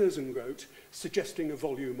that Curzon wrote suggesting a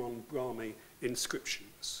volume on Brahmi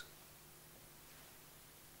inscriptions.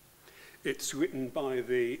 It's written by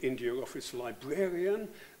the India Office librarian,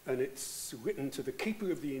 and it's written to the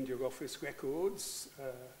keeper of the India Office records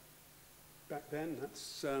back then,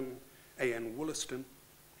 that's A.N. Wollaston.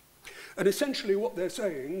 And essentially what they're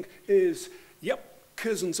saying is, yep,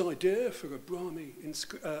 Curzon's idea for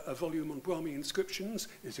a volume on Brahmi inscriptions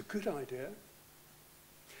is a good idea,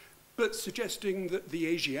 but suggesting that the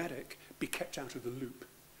Asiatic be kept out of the loop.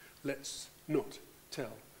 Let's not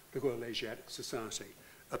tell the Royal Asiatic Society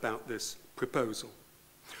about this proposal.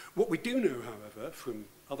 What we do know, however, from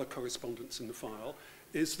other correspondence in the file,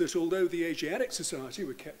 is that although the Asiatic Society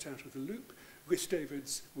were kept out of the loop, Rhys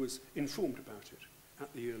Davids was informed about it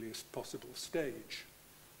at the earliest possible stage.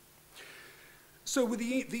 So with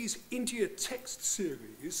these India text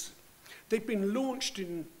series, they'd been launched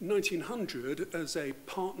in 1900 as a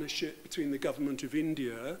partnership between the government of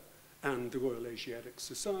India and the Royal Asiatic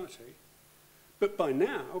Society. But by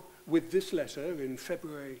now, with this letter in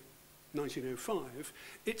February 1905,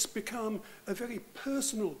 it's become a very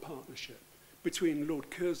personal partnership between Lord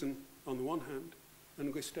Curzon on the one hand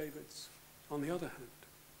and Rhys Davids on the other hand.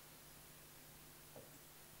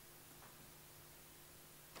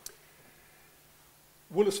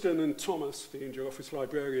 Wollaston and Thomas, the India Office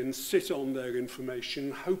librarians, sit on their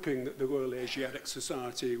information, hoping that the Royal Asiatic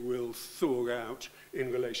Society will thaw out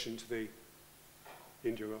in relation to the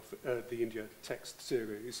India text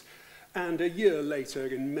series. And a year later,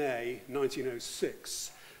 in May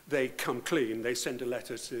 1906, they come clean. They send a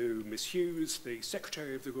letter to Miss Hughes, the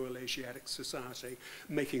Secretary of the Royal Asiatic Society,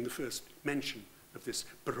 making the first mention of this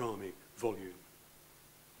Brahmi volume.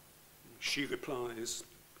 She replies,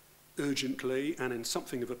 urgently and in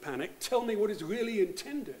something of a panic, "Tell me what is really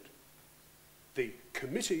intended. The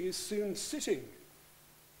committee is soon sitting."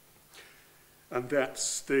 And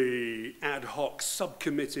that's the ad hoc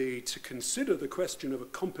subcommittee to consider the question of a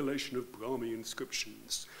compilation of Brahmi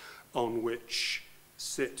inscriptions on which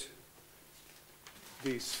sit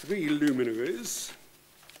these three luminaries: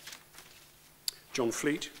 John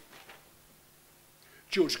Fleet,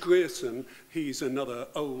 George Grierson, he's another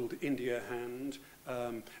old India hand,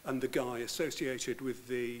 and the guy associated with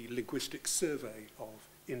the Linguistic Survey of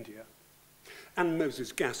India, and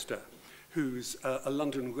Moses Gaster, who's a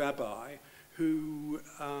London rabbi who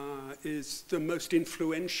is the most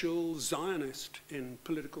influential Zionist in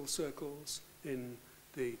political circles in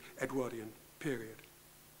the Edwardian period.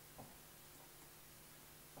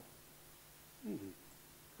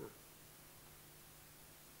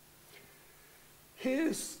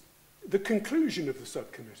 Here's the conclusion of the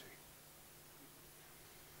subcommittee.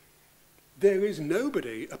 There is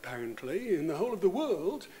nobody, apparently, in the whole of the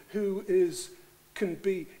world who can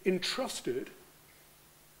be entrusted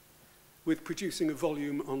with producing a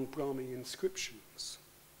volume on Brahmi inscriptions.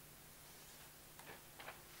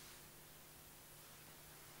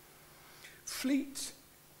 Fleet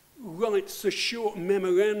writes a short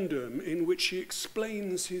memorandum in which he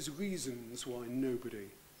explains his reasons why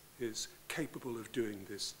nobody is capable of doing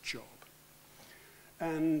this job.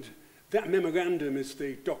 And that memorandum is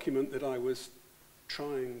the document that I was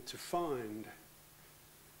trying to find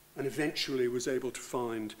and eventually was able to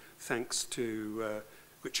find thanks to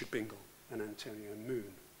Richard Bingle and Antonio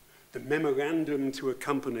Moon. The memorandum to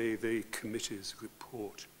accompany the committee's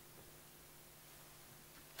report.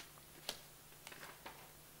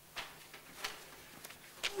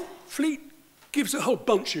 Fleet gives a whole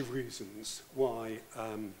bunch of reasons why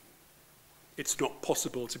it's not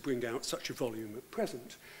possible to bring out such a volume at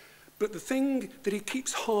present. But the thing that he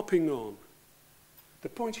keeps harping on, the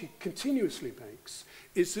point he continuously makes,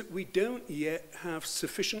 is that we don't yet have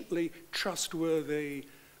sufficiently trustworthy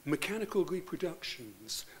mechanical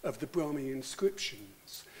reproductions of the Brahmi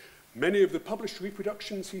inscriptions. Many of the published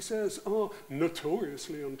reproductions, he says, are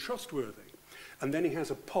notoriously untrustworthy. And then he has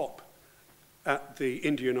a pop at the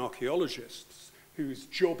Indian archaeologists whose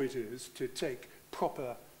job it is to take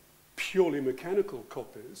proper, purely mechanical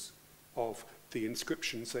copies of the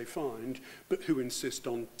inscriptions they find, but who insist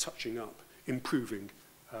on touching up, improving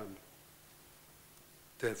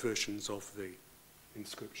their versions of the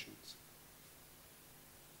inscriptions.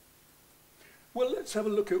 Well, let's have a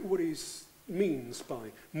look at what he means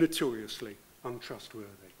by notoriously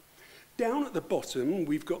untrustworthy. Down at the bottom,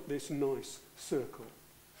 we've got this nice circle.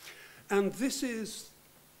 And this is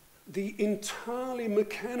the entirely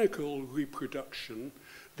mechanical reproduction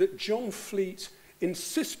that John Fleet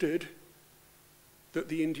insisted that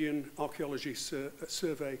the Indian Archaeology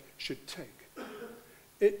Survey should take.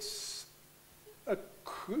 It's a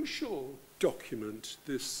crucial document,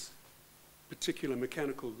 this particular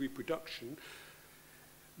mechanical reproduction.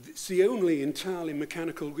 It's the only entirely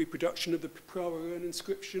mechanical reproduction of the Piprahwa urn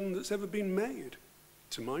inscription that's ever been made,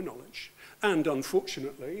 to my knowledge. And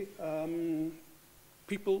unfortunately,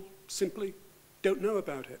 people simply don't know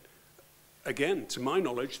about it. Again, to my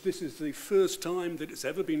knowledge, this is the first time that it's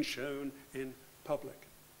ever been shown in public.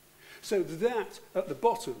 So that, at the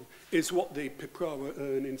bottom, is what the Piprahwa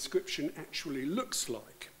urn inscription actually looks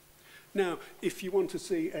like. Now, if you want to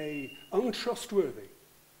see an untrustworthy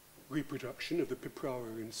reproduction of the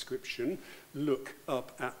Piprahwa inscription, look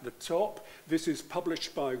up at the top. This is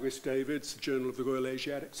published by Rhys Davids, the Journal of the Royal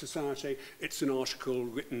Asiatic Society. It's an article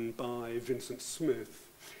written by Vincent Smith.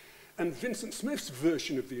 And Vincent Smith's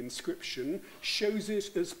version of the inscription shows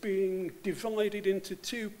it as being divided into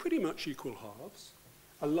two pretty much equal halves,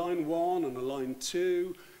 a line 1 and a line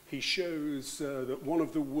 2. He shows that one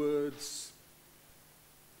of the words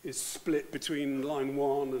is split between line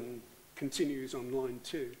 1 and continues on line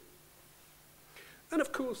 2. And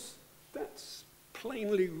of course, that's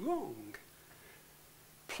plainly wrong.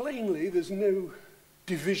 Plainly, there's no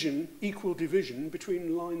division, equal division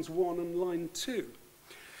between lines 1 and line 2.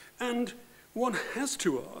 And one has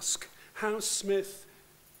to ask how Smith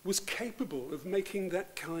was capable of making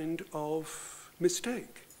that kind of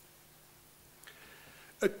mistake.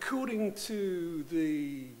 According to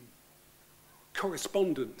the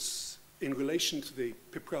correspondence in relation to the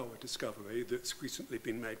Piprahwa discovery that's recently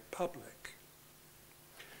been made public,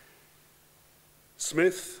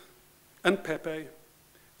 Smith and Pepe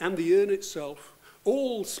and the urn itself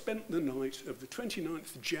all spent the night of the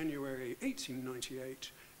 29th of January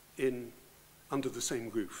 1898 under the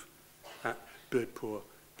same roof at Birdpore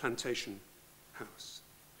Plantation House.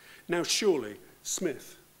 Now surely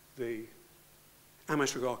Smith, the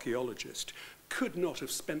amateur archaeologist, could not have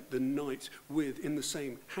spent the night in the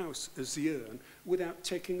same house as the urn without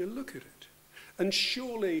taking a look at it. And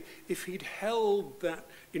surely, if he'd held that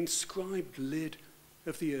inscribed lid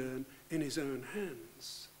of the urn in his own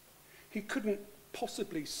hands, he couldn't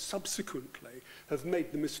possibly subsequently have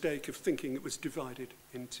made the mistake of thinking it was divided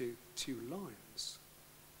into two lines.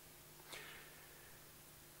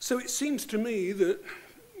 So it seems to me that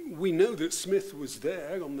we know that Smith was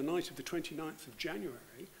there on the night of the 29th of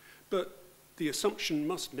January, but the assumption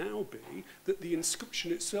must now be that the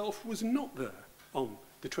inscription itself was not there on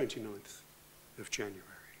the 29th of January.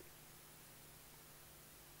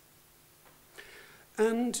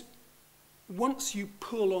 And once you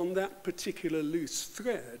pull on that particular loose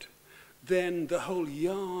thread, then the whole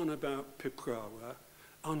yarn about Piprahwa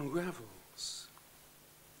unravels.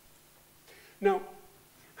 Now,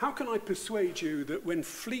 how can I persuade you that when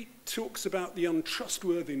Fleet talks about the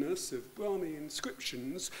untrustworthiness of Brahmi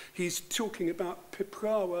inscriptions, he's talking about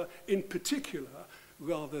Piprahwa in particular,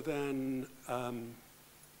 rather than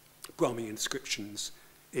Brahmi inscriptions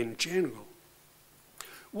in general?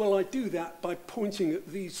 Well, I do that by pointing at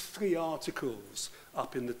these three articles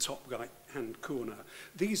up in the top right-hand corner.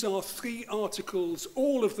 These are three articles,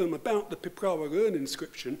 all of them about the Piprahwa urn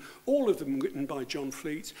inscription, all of them written by John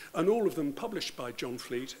Fleet, and all of them published by John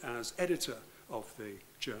Fleet as editor of the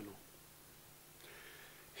journal.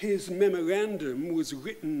 His memorandum was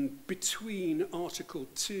written between Article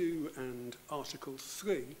 2 and Article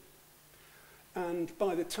 3, and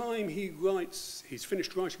by the time he's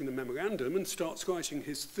finished writing the memorandum and starts writing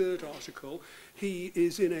his third article, he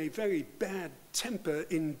is in a very bad temper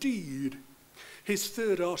indeed. His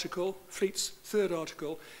third article, Fleet's third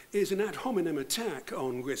article, is an ad hominem attack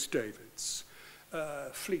on Rhys Davids.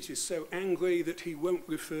 Fleet is so angry that he won't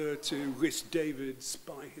refer to Rhys Davids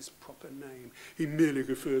by his proper name. He merely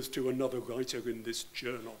refers to another writer in this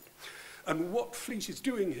journal. And what Fleet is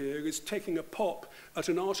doing here is taking a pop at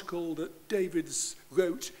an article that Davids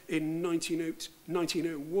wrote in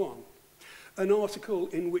 1901, an article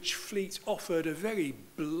in which Fleet offered a very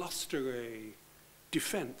blustery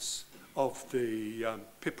defense of the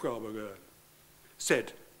Piprahwa urn.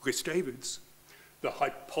 Said Rhys Davids, "The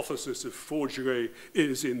hypothesis of forgery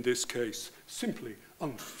is, in this case, simply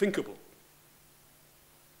unthinkable."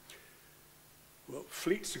 Well,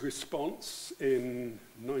 Fleet's response in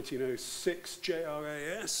 1906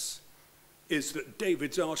 JRAS is that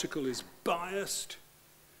David's article is biased.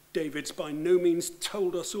 David's by no means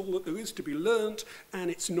told us all that there is to be learnt,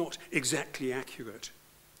 and it's not exactly accurate,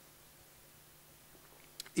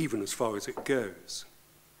 even as far as it goes.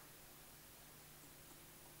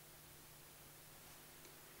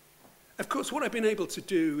 Of course, what I've been able to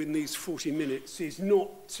do in these 40 minutes is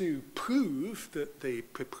not to prove that the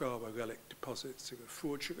Piprahwa relic deposits are a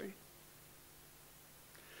forgery.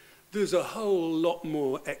 There's a whole lot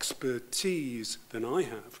more expertise than I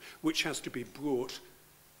have, which has to be brought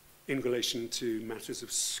in relation to matters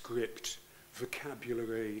of script,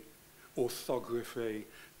 vocabulary, orthography,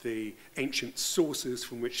 the ancient sources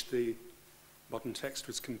from which the modern text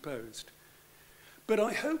was composed. But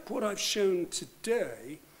I hope what I've shown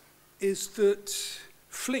today is that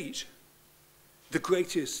Fleet, the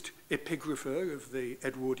greatest epigrapher of the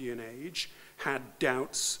Edwardian age, had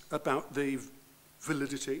doubts about the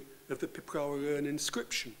validity of the Piprahwa urn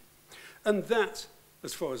inscription. And that,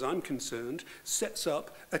 as far as I'm concerned, sets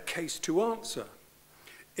up a case to answer.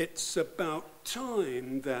 It's about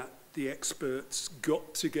time that the experts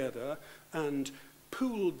got together and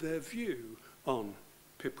pooled their view on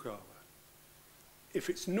Piprahwa. If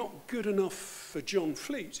it's not good enough for John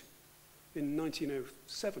Fleet in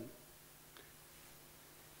 1907,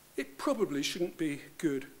 it probably shouldn't be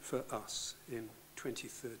good for us in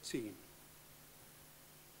 2013.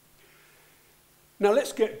 Now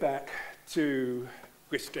let's get back to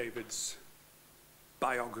Rhys Davids'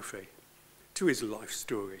 biography, to his life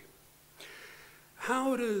story.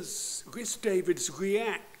 How does Rhys Davids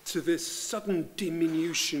react to this sudden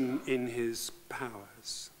diminution in his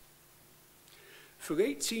powers? For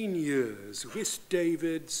 18 years, Rhys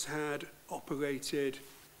Davids had operated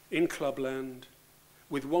in clubland,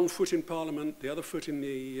 with one foot in Parliament, the other foot in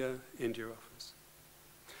the India Office.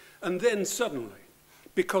 And then suddenly,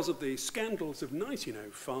 because of the scandals of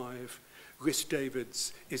 1905, Rhys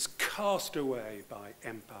Davids is cast away by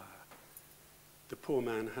empire. The poor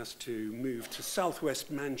man has to move to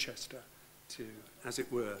southwest Manchester to, as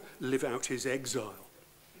it were, live out his exile.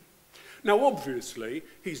 Now, obviously,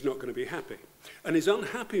 he's not going to be happy. And his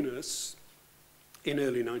unhappiness in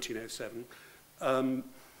early 1907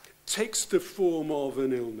 takes the form of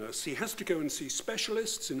an illness. He has to go and see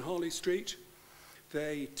specialists in Harley Street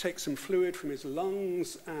they take some fluid from his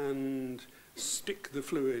lungs and stick the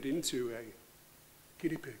fluid into a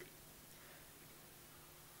guinea pig.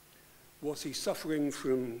 Was he suffering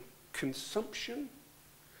from consumption?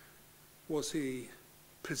 Was he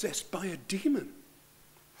possessed by a demon?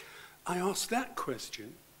 I ask that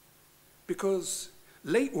question because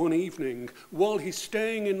late one evening, while he's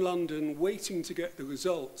staying in London waiting to get the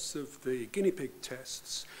results of the guinea pig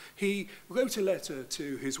tests, he wrote a letter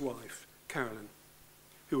to his wife, Carolyn,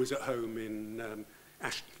 who was at home in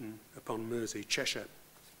Ashton upon Mersey, Cheshire.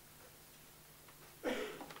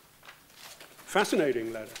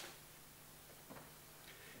 Fascinating letter.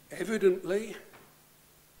 Evidently,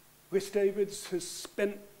 Rhys Davids has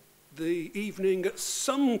spent the evening at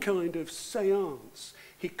some kind of seance.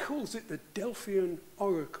 He calls it the Delphian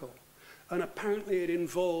Oracle, and apparently it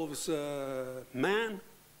involves a man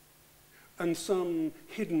and some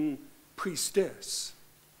hidden priestess.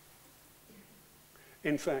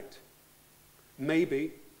 In fact,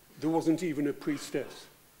 maybe there wasn't even a priestess.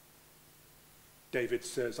 David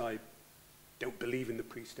says, I don't believe in the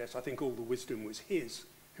priestess. I think all the wisdom was his,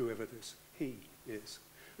 whoever this he is.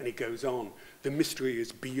 And he goes on, the mystery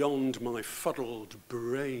is beyond my fuddled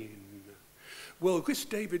brain. Well, Rhys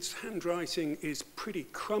Davids' handwriting is pretty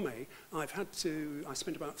crummy. I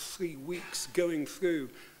spent about 3 weeks going through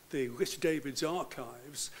the Rhys Davids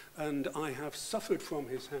archives, and I have suffered from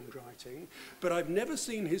his handwriting, but I've never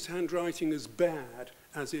seen his handwriting as bad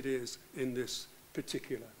as it is in this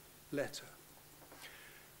particular letter.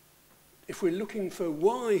 If we're looking for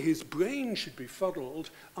why his brain should be fuddled,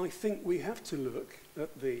 I think we have to look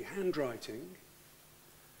at the handwriting,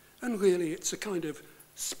 and really it's a kind of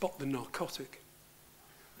spot the narcotic.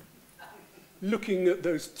 Looking at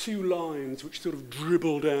those 2 lines which sort of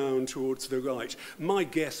dribble down towards the right, my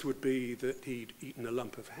guess would be that he'd eaten a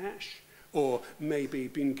lump of hash, or maybe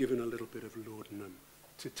been given a little bit of laudanum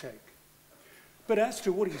to take. But as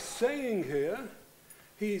to what he's saying here,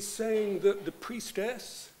 he's saying that the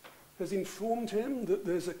priestess has informed him that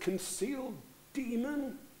there's a concealed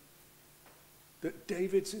demon that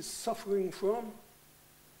Davids is suffering from.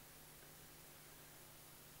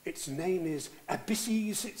 Its name is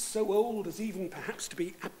Abysses. It's so old as even perhaps to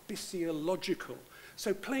be abyssiological.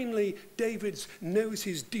 So plainly, Davids knows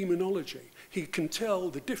his demonology. He can tell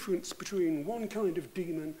the difference between one kind of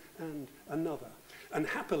demon and another. And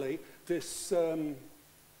happily, this, the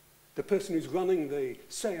person who's running the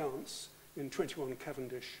seance in 21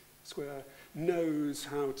 Cavendish Square knows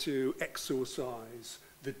how to exorcise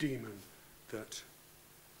the demon that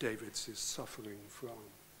Davids is suffering from.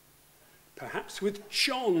 Perhaps with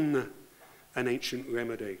chon, an ancient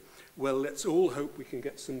remedy. Well, let's all hope we can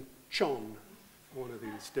get some chon one of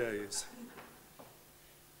these days.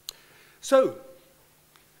 So,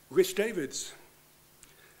 Rhys Davids,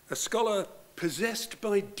 a scholar possessed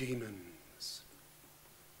by demons.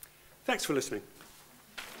 Thanks for listening.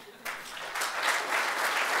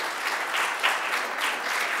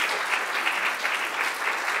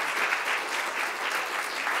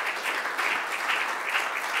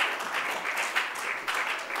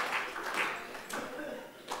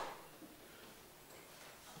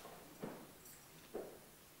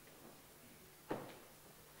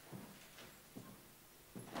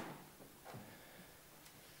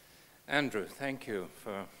 Andrew, thank you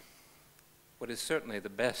for what is certainly the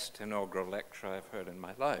best inaugural lecture I've heard in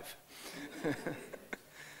my life.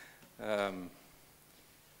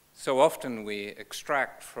 So often we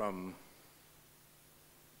extract from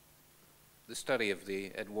the study of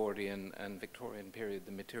the Edwardian and Victorian period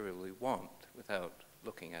the material we want without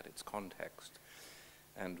looking at its context.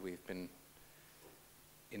 And we've been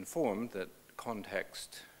informed that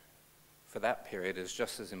context for that period is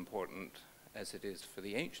just as important as it is for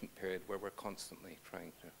the ancient period, where we're constantly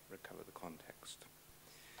trying to recover the context.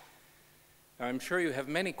 Now, I'm sure you have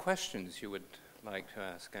many questions you would like to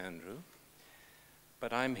ask Andrew,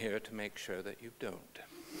 but I'm here to make sure that you don't.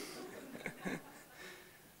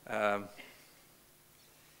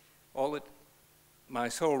 My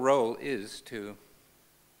sole role is to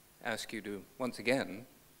ask you to, once again,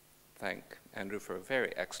 thank Andrew for a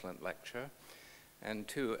very excellent lecture. And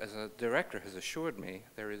 2, as a director has assured me,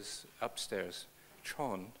 there is upstairs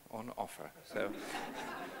chon on offer. So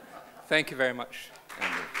thank you very much,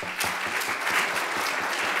 Andrew.